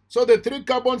there. So the 3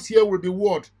 carbons here will be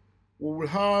what? We will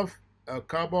have a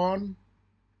carbon,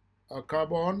 a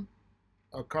carbon,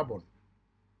 a carbon.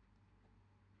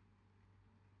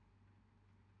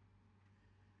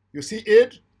 You see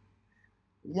it?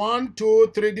 1,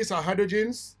 2, 3, these are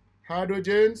hydrogens,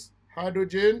 hydrogens,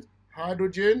 hydrogen,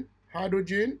 hydrogen,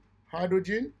 hydrogen,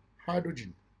 hydrogen,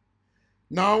 hydrogen.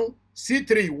 Now,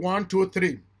 C3, 1, 2,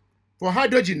 3. For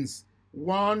hydrogens,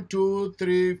 1, 2,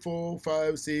 3, 4,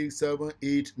 5, 6, 7,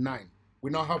 8, 9. We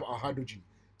now have our hydrogen.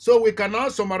 So we can now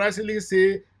summarizingly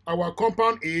say our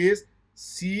compound is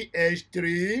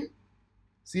CH3,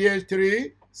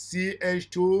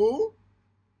 CH2,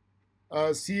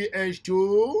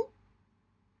 CH2,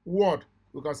 what?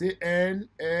 We can say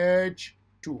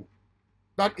NH2.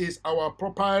 That is our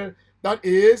propyl, that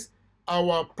is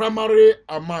our primary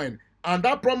amine. And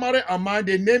that primary amine,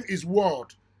 the name is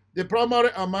what? The primary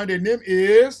amine, the name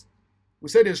is, we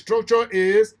say the structure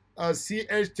is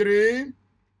CH3,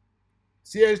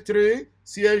 CH3,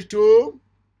 CH2,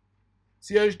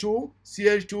 CH2,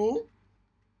 CH2,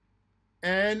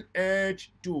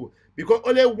 NH2. Because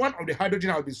only one of the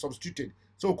hydrogen has been substituted.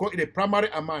 So we call it a primary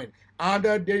amine. And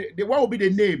what will be the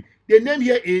name? The name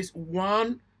here is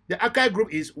 1. The alkyl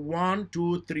group is 1,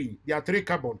 2, 3. There are 3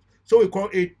 carbons. So we call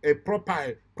it a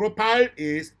propyl. Propyl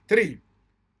is 3.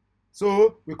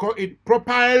 So we call it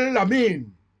propylamine.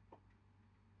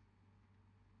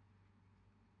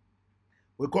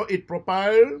 We call it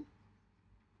propyl.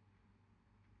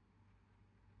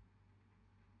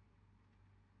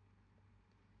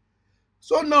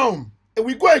 So now, if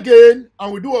we go again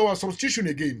and we do our substitution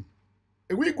again.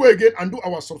 If we go again and do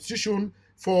our substitution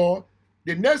for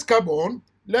the next carbon,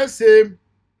 let's say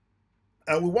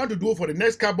we want to do for the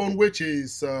next carbon, which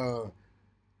is, we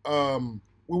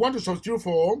want to substitute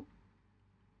for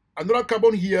another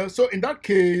carbon here. So in that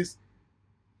case,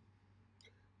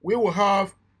 we will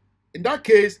have,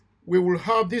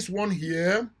 this one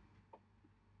here.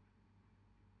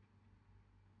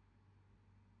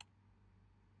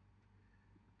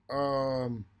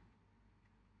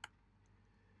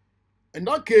 In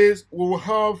that case, we will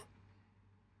have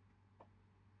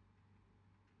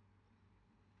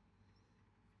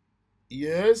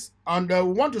yes, and we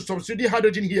want to substitute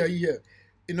hydrogen here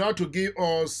in order to give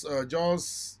us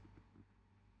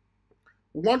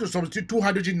we want to substitute 2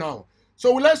 hydrogen now.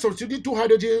 So let's substitute 2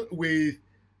 hydrogen with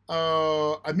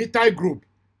a methyl group.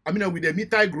 I mean with a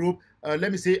methyl group.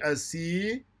 Let me say a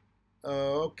C.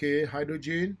 Okay,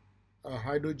 hydrogen,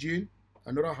 hydrogen,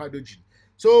 another hydrogen.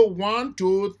 So 1,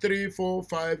 2, 3, 4,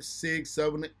 5, 6,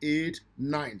 7, 8,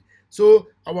 9. So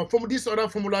our this other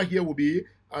formula here will be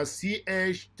a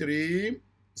CH3,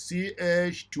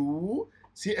 CH2,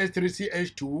 CH3,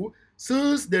 CH2.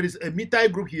 Since there is a methyl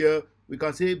group here, we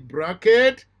can say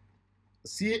bracket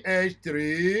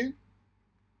CH3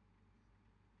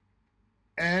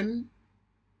 NH.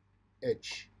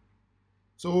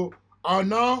 So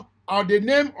now the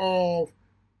name of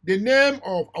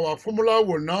our formula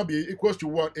will now be equals to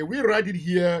what? If we write it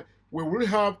here, we will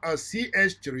have a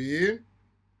CH3,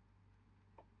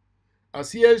 a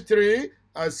CH3,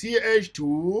 a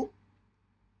CH2,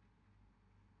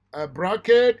 a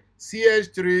bracket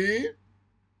CH3,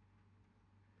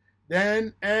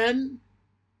 then NH,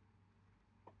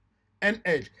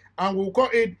 and we'll call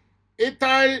it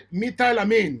ethyl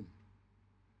methylamine.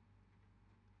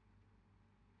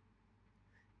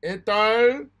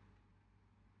 Ethyl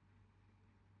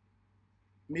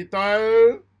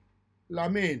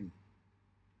methylamine.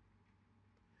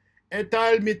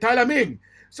 Ethyl methylamine.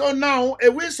 So now,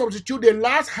 if we substitute the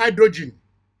last hydrogen,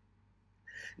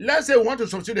 let's say we want to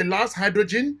substitute the last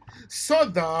hydrogen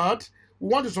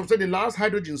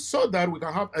so that we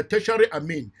can have a tertiary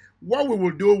amine. What we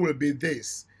will do will be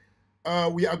this.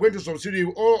 We are going to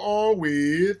substitute all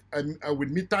with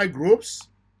methyl groups.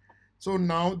 So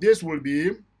now this will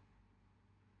be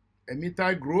a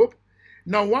methyl group.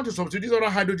 Now we want to substitute this other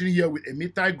hydrogen here with a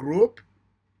methyl group.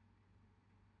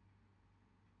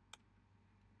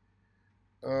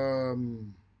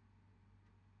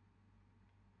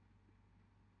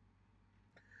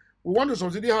 We want to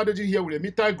substitute hydrogen here with a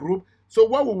methyl group. So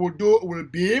what we will do will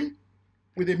be,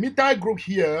 with a methyl group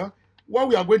here, what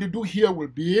we are going to do here will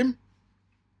be,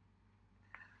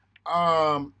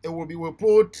 we'll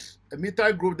put a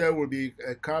methyl group there will be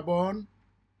a carbon,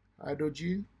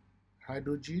 hydrogen,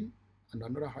 hydrogen, and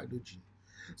another hydrogen.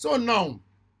 So now,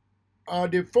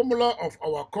 the formula of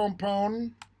our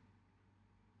compound,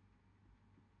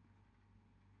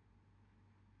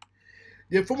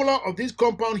 the formula of this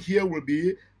compound here will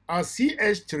be a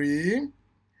CH3.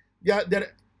 Yeah,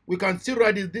 we can still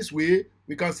write it this way.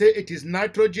 We can say it is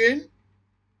nitrogen,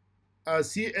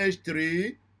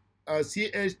 CH3,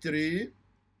 CH3,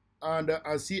 and a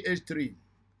CH3.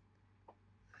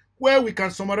 Where we can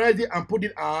summarize it and put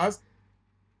it as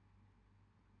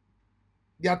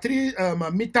there are 3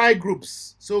 methyl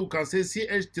groups. So we can say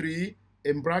CH3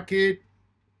 in bracket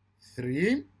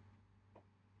 3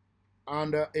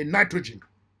 and a nitrogen.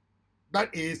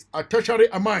 That is a tertiary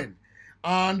amine.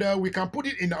 And we can put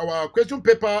it in our question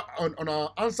paper on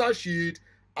our answer sheet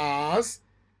as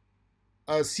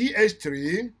a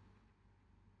CH3,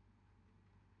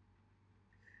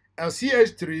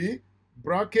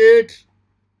 bracket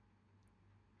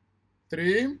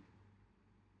 3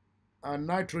 and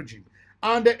nitrogen.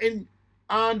 And in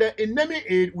naming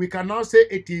it, we can now say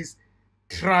it is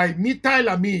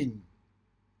trimethylamine.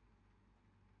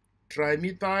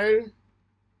 Trimethylamine.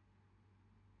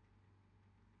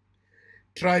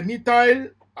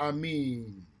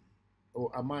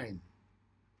 Or amine.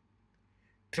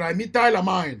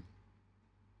 Trimethylamine.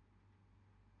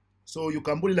 So you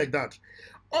can put it like that.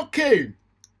 Okay.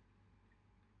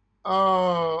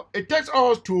 It takes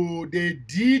us to the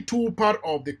D2 part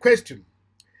of the question.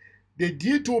 The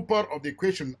D2 part of the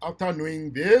question, after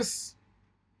knowing this,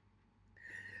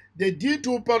 the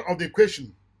D2 part of the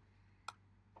question.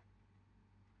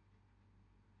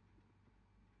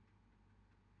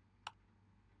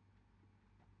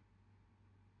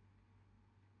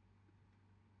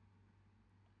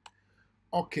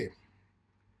 Okay.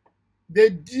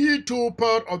 The D2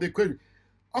 part of the question.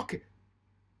 Okay.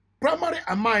 Primary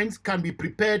amines can be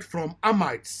prepared from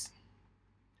amides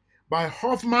by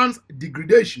Hofmann's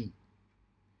degradation.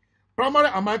 Primary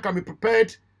amine can be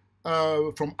prepared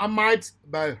from amides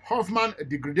by Hofmann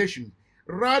degradation.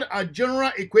 Write a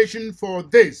general equation for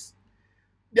this.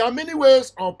 There are many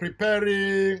ways of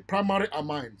preparing primary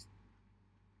amines.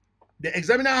 The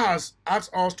examiner has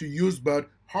asked us to use but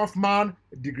Hofmann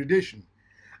degradation.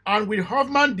 And with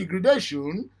Hofmann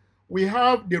degradation, we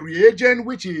have the reagent,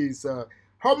 which is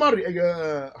Hofmann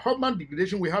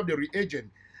degradation, we have the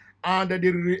reagent. And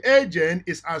the reagent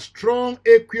is a strong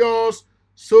aqueous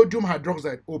sodium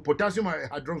hydroxide or potassium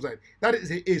hydroxide. That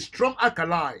is a strong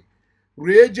alkali.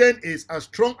 Reagent is a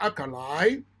strong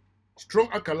alkali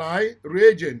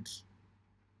reagent.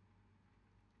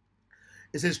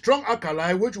 It's a strong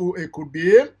alkali, which it could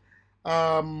be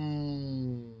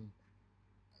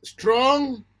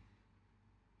strong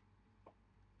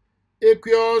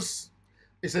aqueous.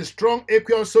 It's a strong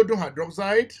aqueous sodium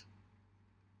hydroxide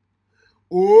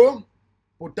or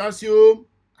potassium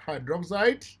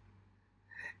hydroxide,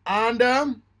 and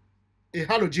a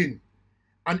halogen,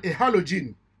 and a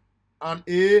halogen, and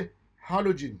a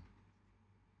halogen.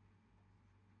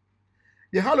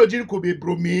 The halogen could be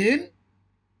bromine,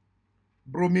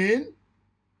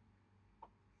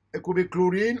 it could be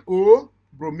chlorine or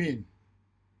bromine.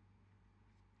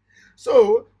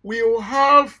 So we will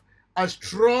have a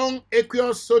strong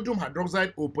aqueous sodium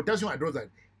hydroxide or potassium hydroxide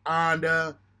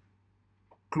and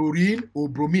chlorine or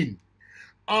bromine.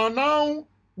 And now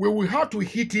we will have to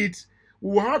heat it.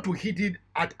 We will have to heat it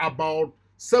at about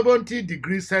 70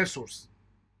 degrees Celsius.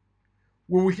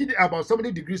 We will heat it about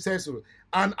 70 degrees Celsius.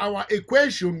 And our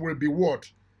equation will be what?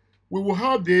 We will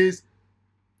have this.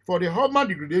 For the Hofmann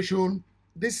degradation,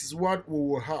 this is what we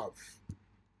will have.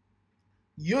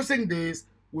 Using this,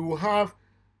 we will have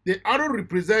the arrow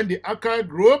represent the alkyl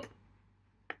group.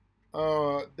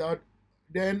 That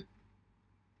then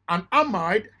an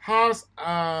amide has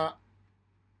a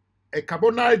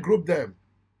carbonyl group there,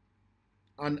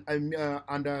 and an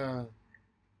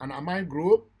amide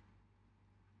group.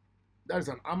 That is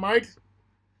an amide.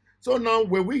 So now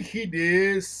when we heat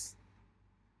this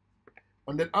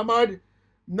on the amide,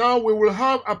 now we will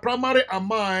have a primary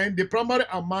amine. The primary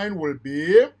amine will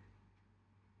be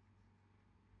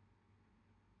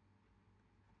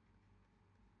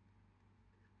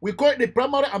we call it the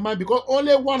primary amine because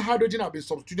only one hydrogen has been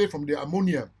substituted from the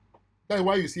ammonia. That's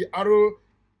why you see RO-NH2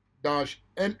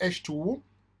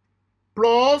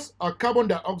 plus a carbon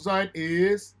dioxide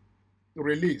is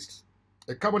released.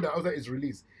 The carbon dioxide is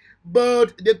released.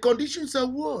 But the conditions are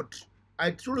what?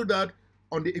 I told you that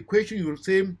on the equation you will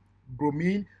say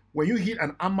bromine. When you heat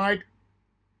an amide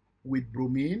with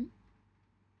bromine,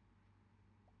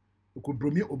 you could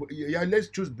bromine. Yeah, let's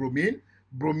choose bromine.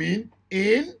 Bromine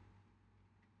in.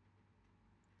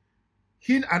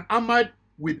 Heat an amide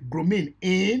with bromine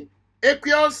in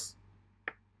aqueous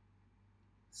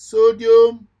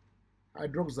sodium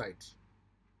hydroxide.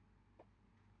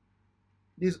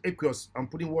 This is aqueous. I'm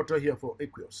putting water here for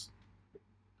aqueous.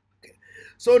 Okay.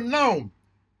 So now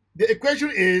the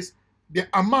equation is the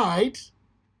amide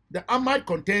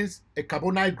contains a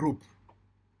carbonyl group.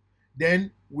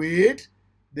 Then with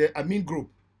the amine group,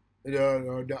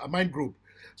 the amine group.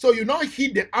 So you now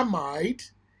heat the amide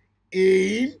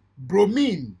in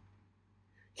bromine.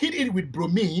 Heat it with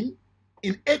bromine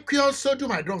in aqueous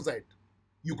sodium hydroxide.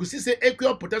 You could see say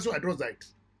aqueous potassium hydroxide.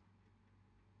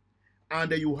 And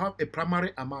then you have a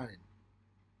primary amine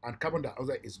and carbon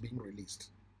dioxide is being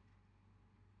released.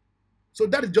 So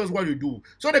that is just what you do.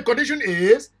 So the condition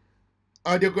is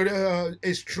a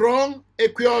strong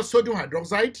aqueous sodium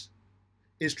hydroxide,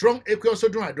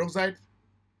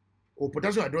 or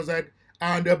potassium hydroxide,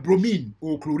 and bromine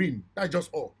or chlorine. That's just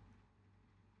all.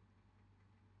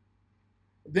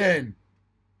 Then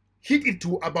heat it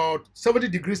to about 70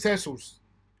 degrees Celsius.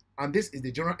 And this is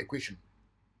the general equation.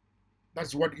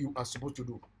 That's what you are supposed to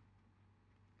do.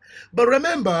 But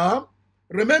remember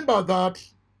that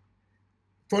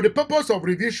for the purpose of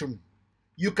revision,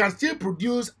 you can still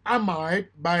produce amide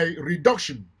by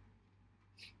reduction.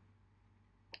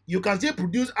 You can still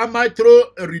produce amide through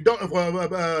a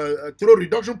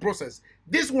reduction process.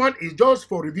 This one is just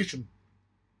for revision.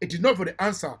 It is not for the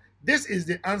answer. This is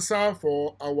the answer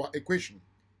for our equation.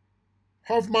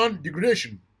 Hoffman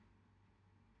degradation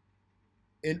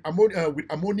in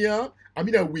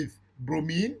with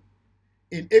bromine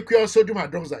in aqueous sodium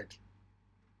hydroxide.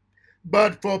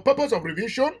 But for purpose of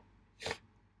revision,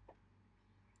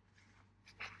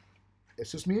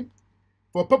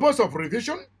 for purpose of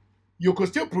revision, you could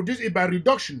still produce it by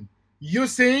reduction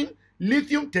using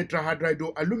lithium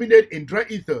tetrahydroaluminate in dry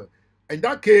ether. In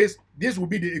that case, this will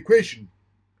be the equation.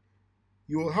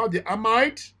 You will have the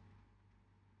amide.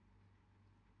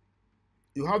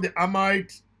 You have the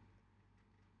amide.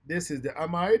 This is the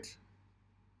amide.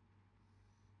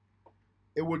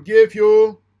 It will give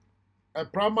you a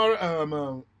primary,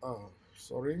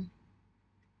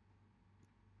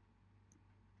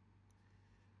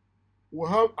 we'll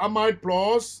have amide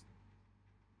plus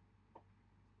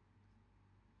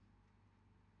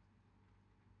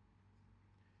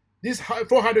these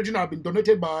 4 hydrogen have been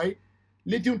donated by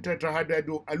lithium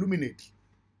tetrahydroaluminate.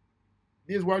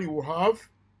 This is what you will have.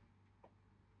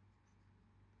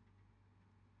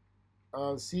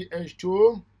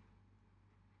 CH2,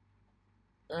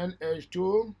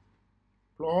 NH2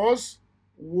 plus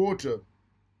water.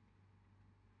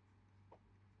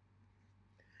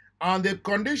 And the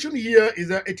condition here is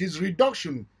that it is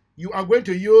reduction. You are going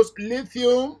to use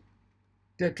lithium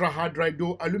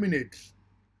tetrahydroaluminate.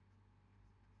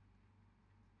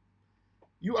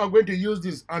 You are going to use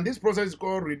this, and this process is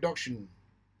called reduction.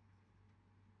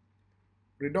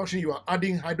 Reduction, you are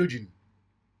adding hydrogen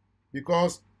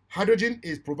because hydrogen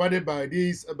is provided by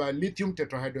lithium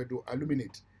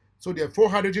tetrahydroaluminate. So the 4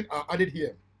 hydrogen are added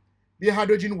here. The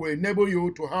hydrogen will enable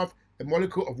you to have a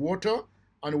molecule of water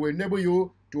and will enable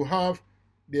you to have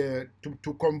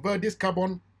to convert this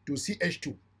carbon to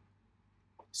CH2.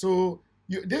 So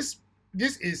this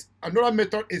is another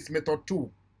method, is method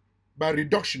 2 by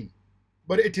reduction.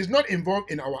 But it is not involved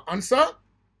in our answer.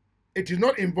 It is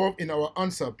not involved in our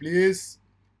answer, please.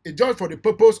 It's just for the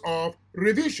purpose of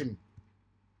revision.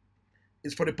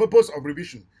 It's for the purpose of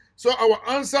revision. So our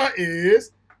answer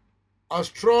is a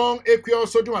strong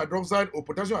aqueous sodium hydroxide or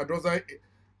potassium hydroxide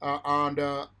and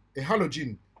a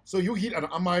halogen. So you heat an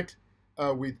amide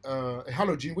with a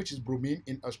halogen, which is bromine,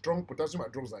 in a strong potassium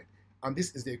hydroxide. And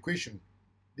this is the equation.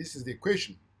 This is the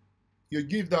equation. You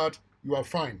give that, you are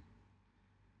fine.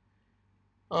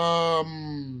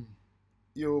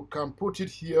 You can put it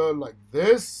here like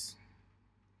this.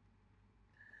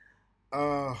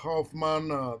 Hoffman,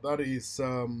 that is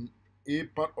a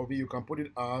part of it. You can put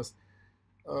it as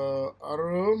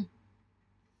arrow.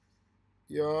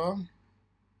 Yeah.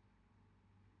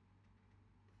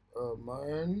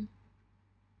 Mine.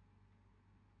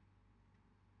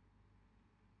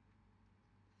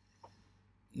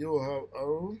 You have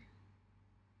arrow.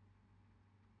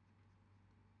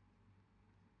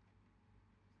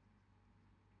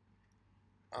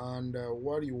 And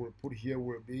what you will put here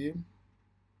will be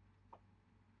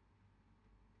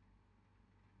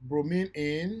bromine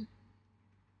in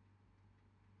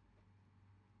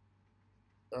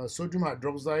sodium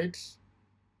hydroxide,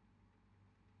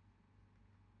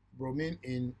 bromine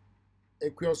in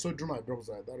aqueous sodium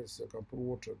hydroxide. That is, you can put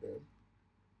water there.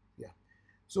 Yeah.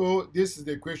 So this is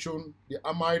the equation, the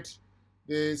amide,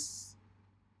 this,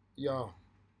 yeah,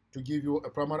 to give you a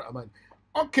primary amide.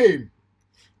 Okay.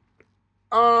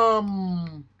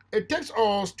 It takes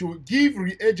us to give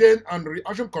reagent and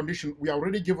reaction condition. We are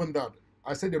already given that.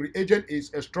 I said the reagent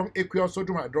is a strong aqueous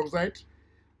sodium hydroxide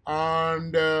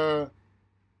and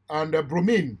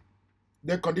bromine.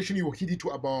 The condition, you will heat it to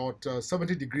about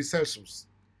 70 degrees Celsius.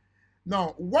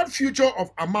 Now, what feature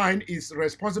of amine is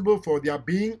responsible for their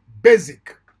being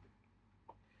basic?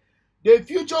 The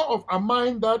feature of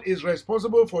amine that is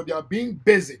responsible for their being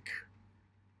basic.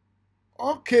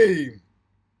 Okay.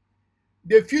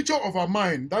 The feature of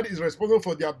amine that is responsible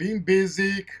for their being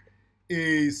basic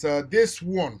is this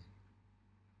one.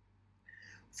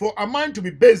 For amine to be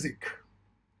basic,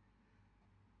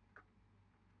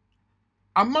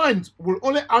 amines will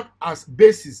only act as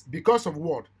bases because of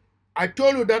what? I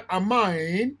told you that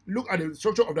amine, look at the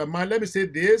structure of the amine. Let me say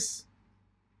this.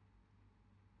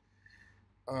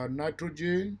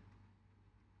 Nitrogen.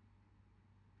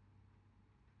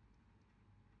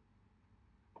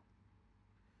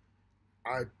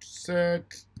 I said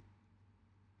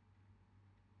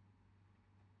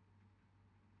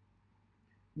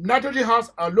Nitrogen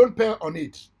has a lone pair on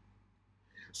it.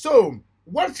 So,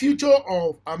 what feature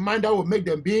of amine that will make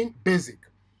them being basic?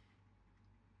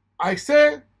 I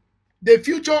say the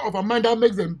feature of amine that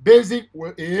makes them basic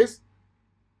is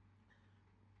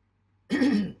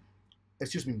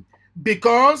excuse me,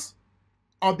 because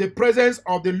of the presence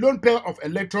of the lone pair of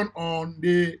electron on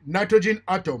the nitrogen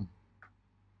atom.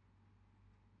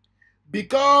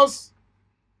 Because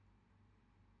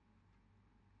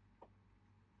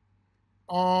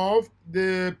of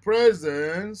the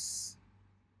presence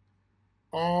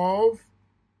of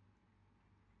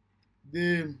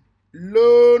the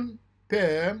lone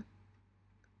pair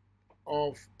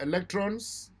of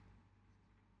electrons,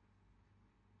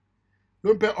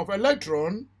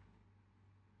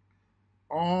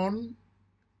 on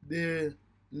the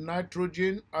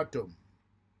nitrogen atom.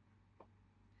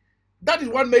 That is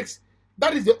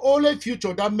the only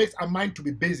feature that makes amine to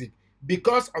be basic,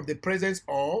 because of the presence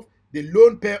of the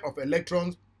lone pair of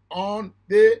electrons on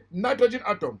the nitrogen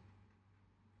atom.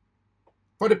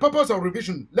 For the purpose of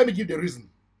revision, let me give the reason.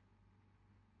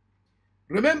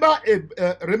 Remember,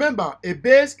 a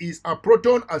base is a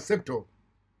proton acceptor.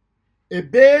 A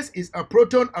base is a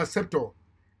proton acceptor,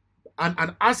 and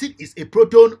an acid is a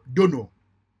proton donor.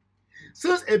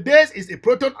 Since a base is a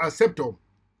proton acceptor,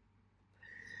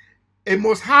 it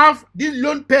must have this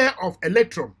lone pair of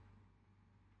electron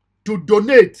to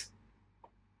donate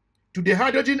to the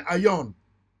hydrogen ion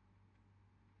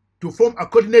to form a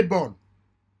coordinate bond.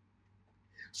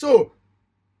 So,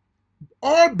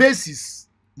 all bases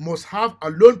must have a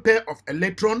lone pair of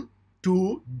electron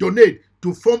to donate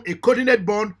to form a coordinate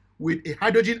bond with a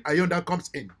hydrogen ion that comes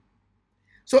in.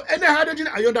 So, any hydrogen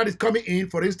ion that is coming in,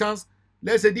 for instance,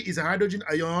 let's say this is a hydrogen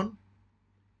ion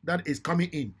that is coming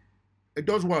in. It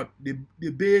does what? The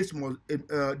base must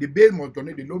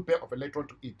donate the lone pair of electron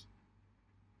to it.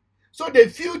 So the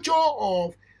feature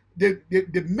of the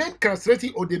main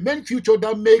characteristic or the main feature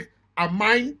that makes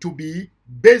amine to be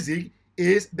basic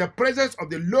is the presence of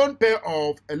the lone pair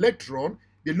of electron.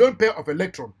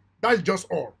 That's just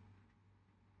all.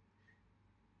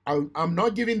 I'm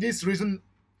not giving this reason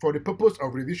for the purpose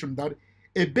of revision, that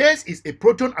a base is a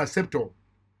proton acceptor.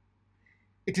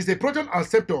 It is a proton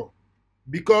acceptor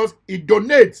because it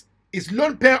donates its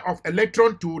lone pair of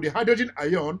electron to the hydrogen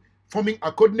ion, forming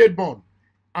a coordinate bond.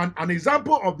 And an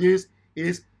example of this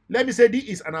is, let me say this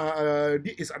is an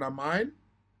amine.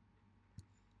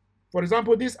 For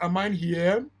example, this amine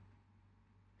here,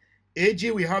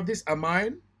 Ag, we have this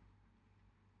amine,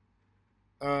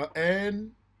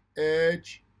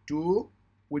 NH2,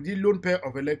 with the lone pair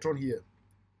of electron here.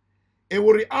 It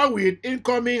will react with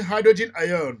incoming hydrogen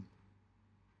ion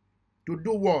to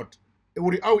do what? It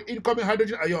will react with incoming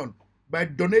hydrogen ion by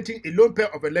donating a lone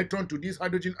pair of electron to this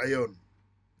hydrogen ion.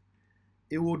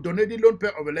 It will donate the lone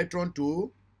pair of electron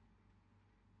to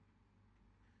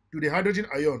the hydrogen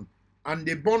ion, and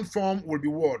the bond form will be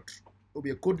what? It will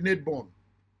be a coordinate bond.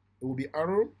 It will be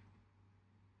arrow.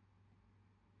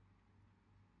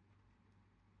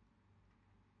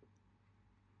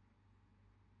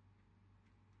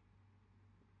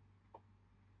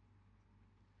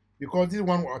 Because this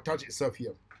one will attach itself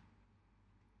here.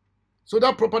 So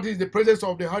that property is the presence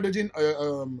of the hydrogen,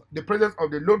 the presence of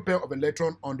the lone pair of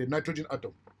electron on the nitrogen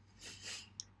atom.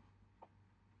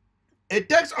 It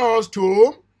takes us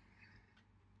to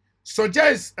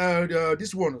suggest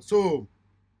this one. So,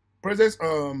 presence,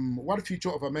 what feature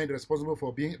of amine is responsible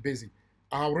for being basic?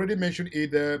 I already mentioned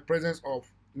it, the presence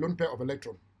of lone pair of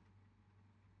electron.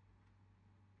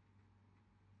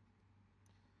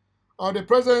 The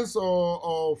presence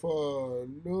of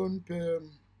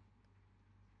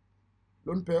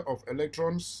lone pair of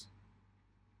electrons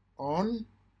on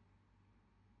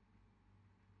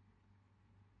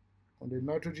the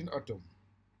nitrogen atom.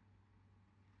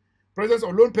 Presence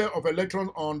of lone pair of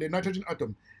electrons on the nitrogen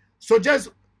atom suggests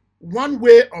one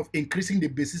way of increasing the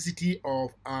basicity of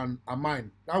an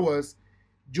amine. That was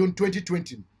June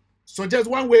 2020. Suggests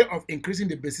one way of increasing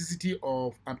the basicity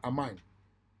of an amine.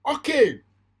 Okay,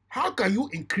 how can you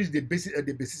increase the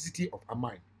basicity of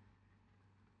amine?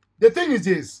 The thing is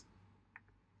this: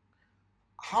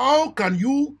 how can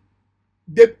you,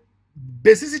 the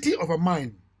basicity of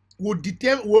amine will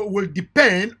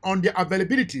depend on the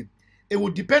availability. It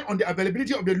will depend on the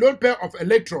availability of the lone pair of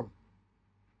electron.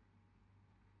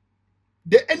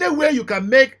 The only way you can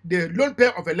make the lone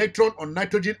pair of electron on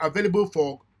nitrogen available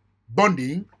for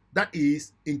bonding, that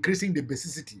is increasing the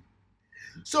basicity.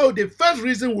 So the first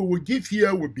reason we will give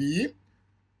here will be,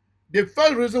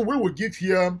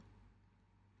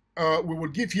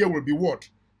 what?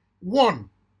 One,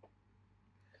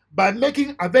 by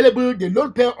making available the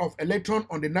lone pair of electron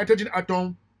on the nitrogen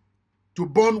atom to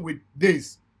bond with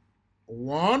this?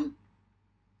 One,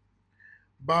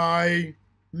 by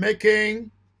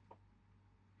making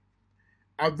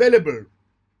available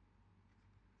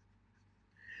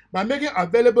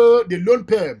the lone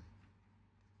pair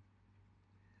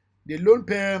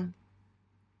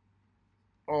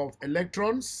of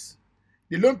electrons,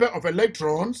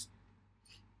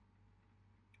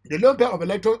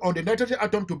 on the nitrogen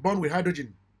atom to bond with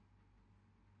hydrogen.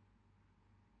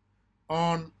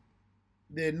 On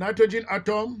the nitrogen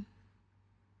atom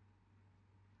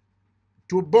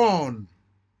to bond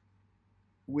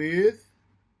with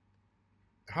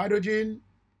hydrogen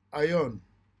ion.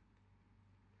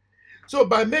 So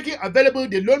by making available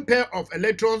the lone pair of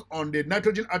electrons on the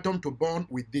nitrogen atom to bond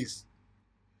with this.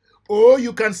 Or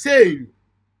you can say,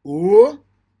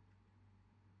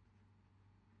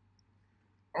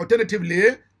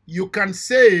 alternatively, you can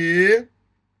say,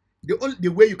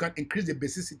 the way you can increase the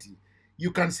basicity,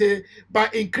 you can say by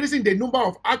increasing the number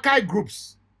of alkyl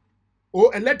groups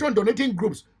or electron donating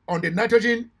groups on the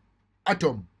nitrogen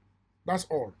atom. That's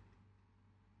all.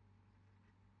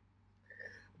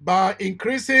 By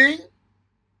increasing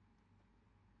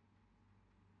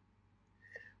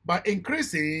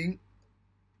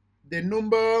the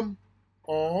number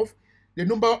of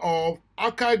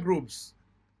alkyl groups.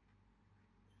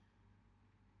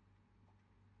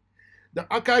 The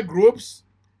alkyl groups,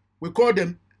 we call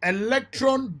them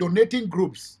electron donating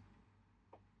groups.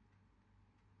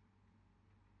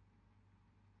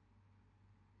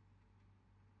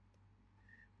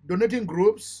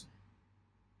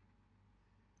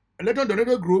 Electron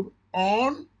donating group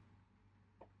on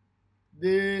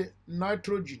the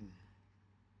nitrogen.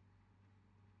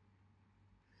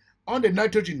 On the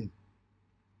nitrogen.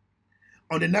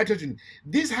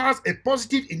 This has a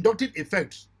positive inductive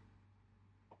effect.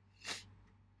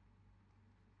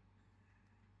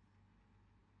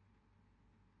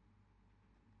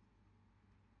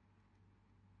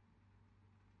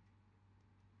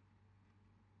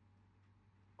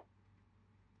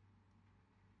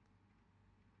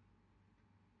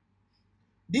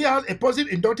 This has a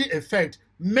positive inductive effect,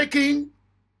 making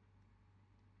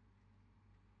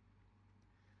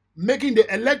the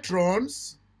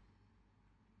electrons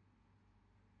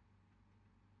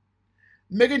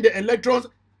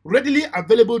readily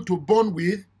available to bond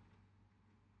with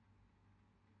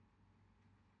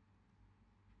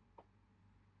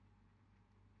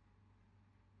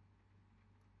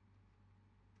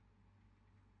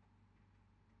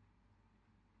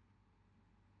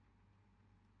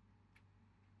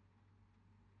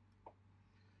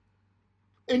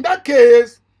in that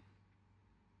case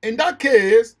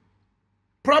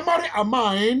primary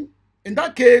amine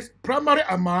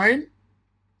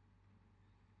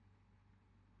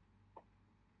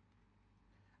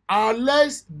are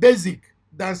less basic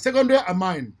than secondary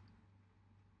amine,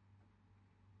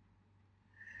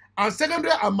 and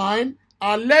secondary amine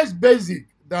are less basic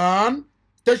than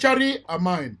tertiary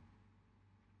amine.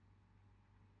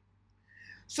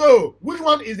 So which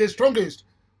one is the strongest?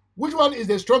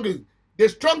 The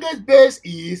strongest base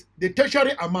is the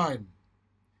tertiary amine.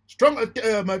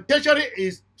 Tertiary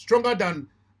is stronger than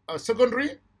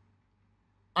secondary,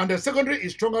 and the secondary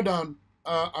is stronger than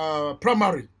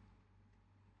primary,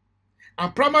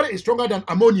 and primary is stronger than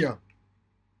ammonia.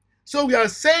 So we are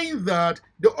saying that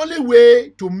the only way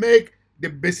to make the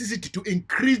basicity, to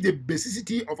increase the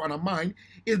basicity of an amine,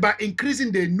 is by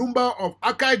increasing the number of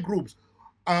alkyl groups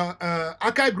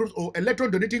or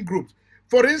electron donating groups.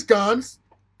 For instance,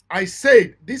 I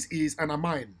said this is an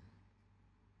amine.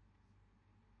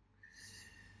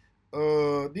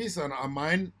 This is an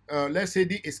amine. Let's say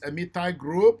this is a methyl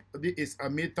group, this is a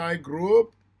methyl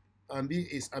group, and this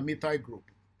is a methyl group.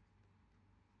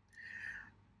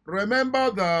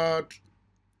 Remember that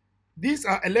these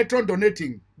are electron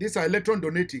donating.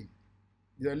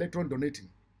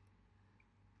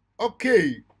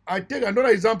 Okay, I take another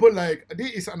example, like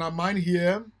this is an amine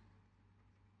here.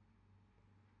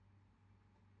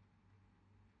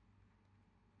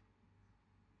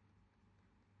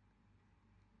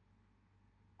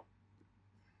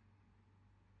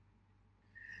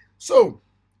 So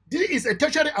this is a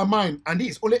tertiary amine and this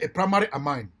is only a primary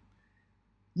amine.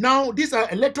 Now these are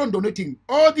electron donating.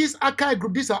 All these alkyl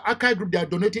groups, they are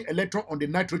donating electron on the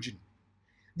nitrogen.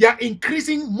 They are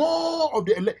increasing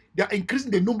they are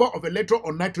increasing the number of electrons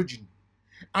on nitrogen,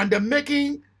 and they're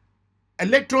making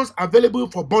electrons available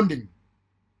for bonding.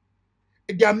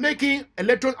 They are making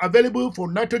electrons available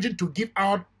for nitrogen to give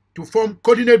out to form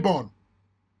coordinate bond.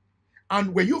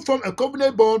 And when you form a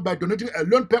coordinate bond by donating a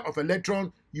lone pair of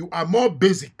electrons, you are more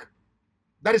basic.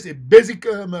 That is a basic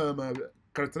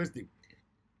characteristic.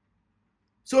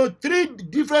 So 3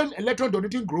 different electron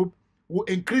donating group will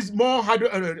increase more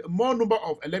number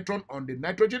of electrons on the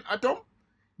nitrogen atom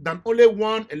than only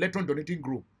 1 electron donating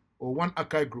group or 1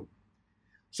 alkyl group.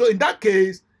 So in that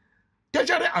case,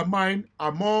 tertiary amine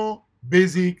are more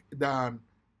basic than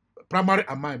primary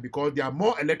amine because there are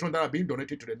more electrons that are being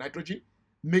donated to the nitrogen,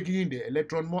 making the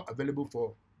electron more available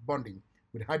for bonding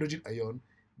with hydrogen ion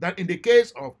than in the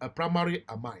case of a primary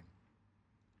amine.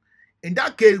 In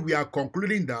that case, we are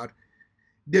concluding that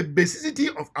the basicity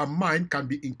of amine can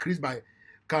be increased by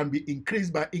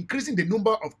increasing the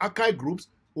number of alkyl groups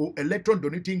or electron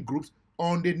donating groups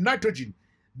on the nitrogen.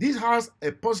 This has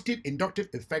a positive inductive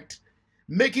effect,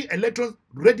 making electrons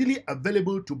readily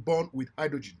available to bond with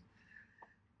hydrogen.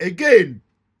 Again,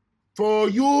 for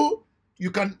you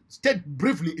can state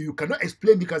briefly, you cannot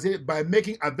explain because by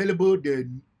making available the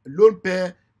lone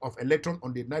pair of electrons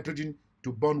on the nitrogen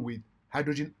to bond with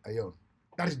hydrogen ion.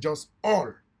 That is just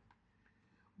all.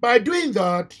 By doing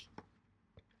that,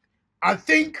 I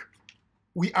think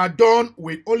we are done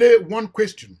with only one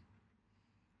question.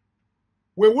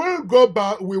 We will go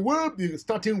back, we will be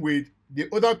starting with the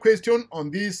other question on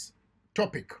this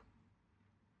topic.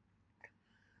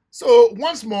 So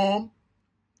once more,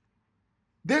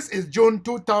 this is June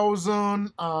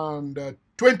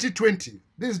 2020.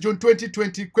 This is June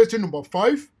 2020, question number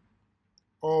 5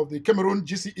 of the Cameroon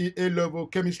Gce A-level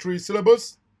chemistry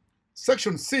syllabus,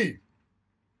 section C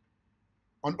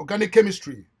on organic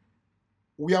chemistry.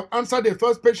 We have answered the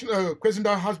first question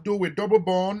that has to do with double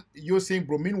bond using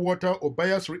bromine water or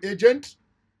bias reagent.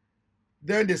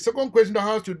 Then the second question that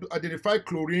has to identify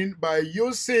chlorine by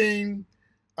using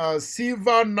a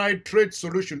silver nitrate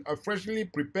solution, a freshly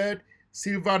prepared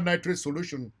silver nitrate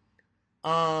solution.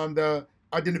 And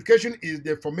identification is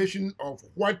the formation of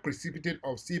white precipitate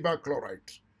of silver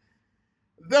chloride.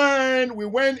 Then we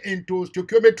went into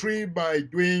stoichiometry by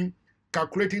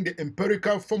calculating the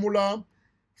empirical formula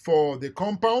for the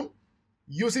compound,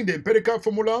 using the empirical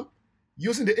formula,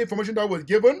 using the information that was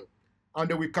given, and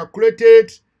then we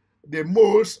calculated the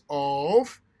moles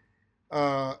of,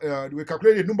 we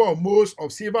calculated the number of moles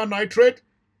of silver nitrate,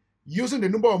 using the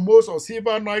number of moles of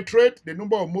silver nitrate, the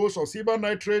number of moles of silver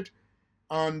nitrate,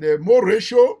 and the mole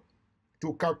ratio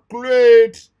to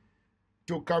calculate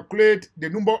the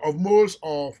number of moles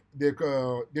of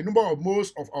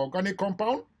organic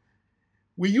compound.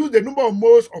 We use the number of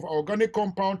moles of organic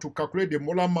compound to calculate the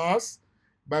molar mass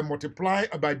by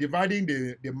dividing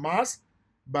the mass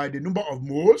by the number of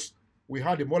moles. We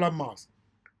have the molar mass.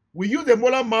 We use the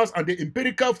molar mass and the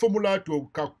empirical formula to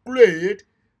calculate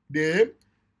the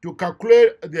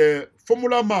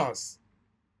formula mass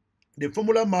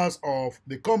of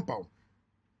the compound.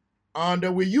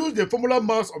 And we use the formula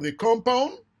mass of the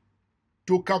compound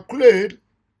to calculate,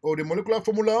 or the molecular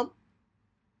formula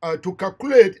to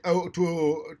calculate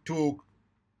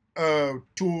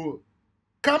to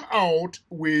come out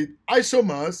with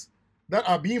isomers that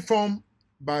are being formed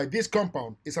by this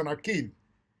compound. It's an alkene.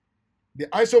 The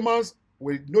isomers,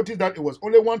 we notice that it was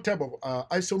only one type of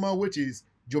isomer, which is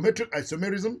geometric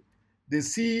isomerism, the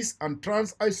cis and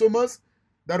trans isomers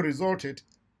that resulted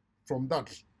from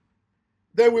that.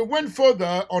 Then we went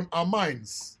further on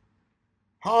amines.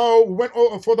 How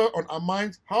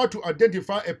to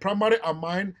identify a primary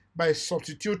amine by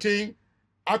substituting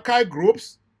alkyl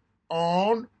groups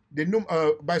on the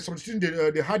by substituting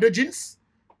the hydrogens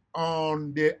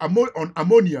on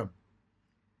ammonia.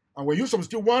 And when you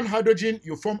substitute one hydrogen,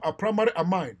 you form a primary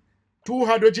amine. 2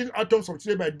 hydrogen atoms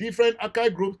substituted by different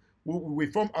alkyl groups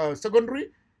will form a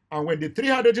secondary. And when the 3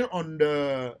 hydrogen on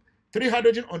the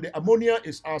ammonia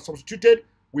is substituted,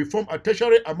 we form a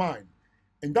tertiary amine.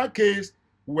 In that case,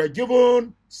 we were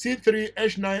given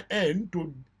C3H9N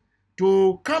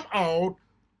to come out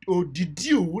to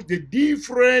deduce the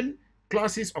different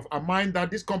classes of amine that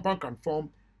this compound can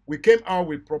form. We came out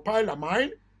with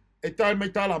propylamine,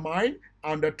 ethyl-methylamine,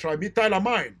 and the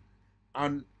trimethylamine.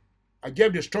 And I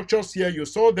gave the structures here, you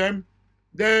saw them.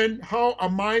 Then how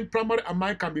primary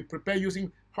amine can be prepared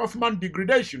using Hofmann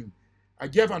degradation. I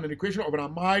gave an equation of an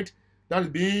amide that is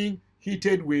being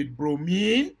heated with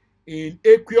bromine in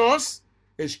aqueous,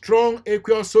 a strong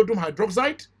aqueous sodium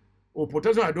hydroxide or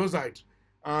potassium hydroxide.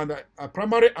 And a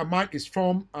primary amine is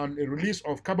formed and a release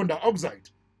of carbon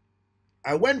dioxide.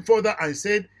 I went further and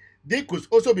said they could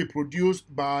also be produced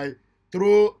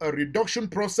through a reduction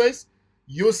process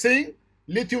using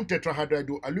lithium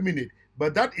tetrahydroaluminate.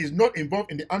 But that is not involved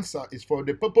in the answer. It's for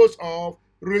the purpose of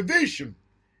revision.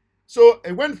 So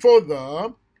I went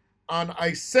further and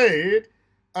I said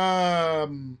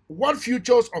what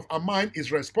features of amine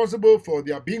is responsible for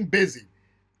their being basic.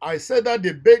 I said that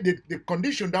the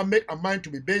condition that make amine to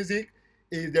be basic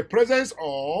is the presence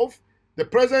of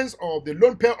the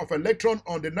lone pair of electron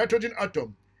on the nitrogen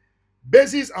atom.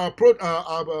 Bases are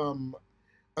proton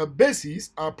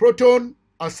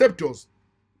acceptors.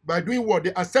 By doing what?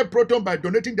 They accept proton by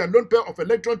donating the lone pair of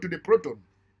electron to the proton.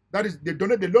 That is, they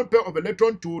donate the lone pair of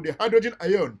electron to the hydrogen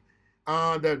ion,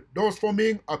 and thus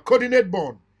forming a coordinate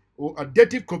bond or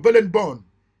additive covalent bond.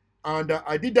 And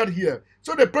I did that here.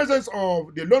 So the presence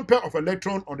of the lone pair of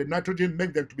electron on the nitrogen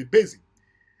makes them to be basic.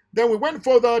 Then we went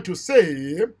further to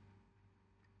say,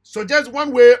 suggest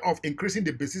one way of increasing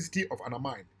the basicity of an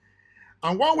amine.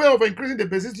 And one way of increasing the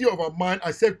basicity of amine,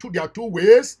 I said there are two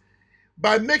ways.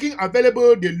 By making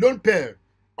available the lone pair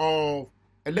of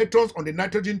electrons on the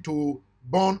nitrogen to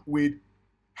bond with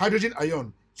hydrogen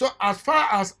ion. So as far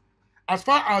as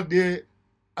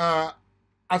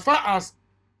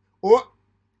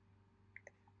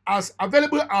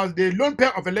available as the lone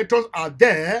pair of electrons are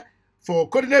there for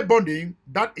coordinate bonding,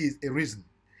 that is a reason.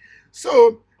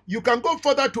 So you can go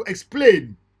further to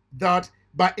explain that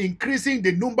by increasing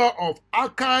the number of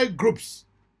alkyl groups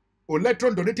or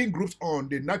electron donating groups on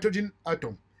the nitrogen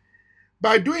atom.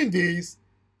 By doing this,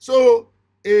 so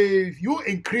if you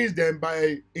increase them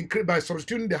by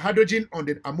substituting the hydrogen on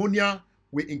the ammonia,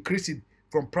 we increase it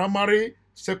from primary,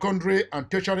 secondary, and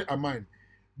tertiary amine.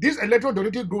 This electron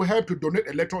donating group help to donate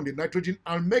electron on the nitrogen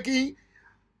and making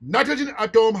nitrogen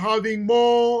atom having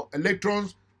more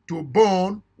electrons to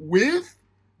bond with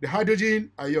the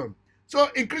hydrogen ion. So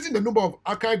increasing the number of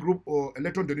alkyl group or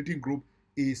electron donating group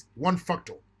is one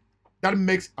factor that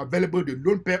makes available the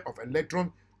lone pair of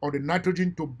electrons on the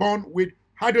nitrogen to bond with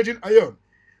hydrogen ion.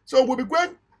 So we'll be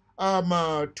going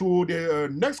to the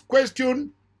next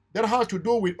question that has to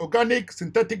do with organic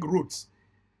synthetic routes.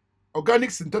 Organic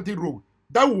synthetic route.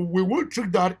 That we will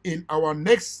treat that in our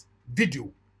next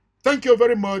video. Thank you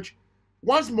very much.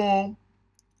 Once more,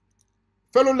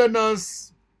 fellow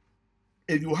learners,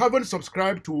 if you haven't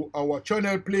subscribed to our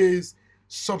channel, please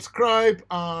subscribe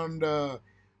and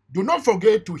do not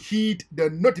forget to hit the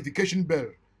notification bell.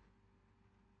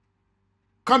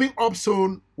 Coming up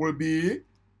soon will be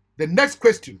the next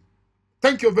question.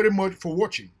 Thank you very much for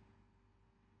watching.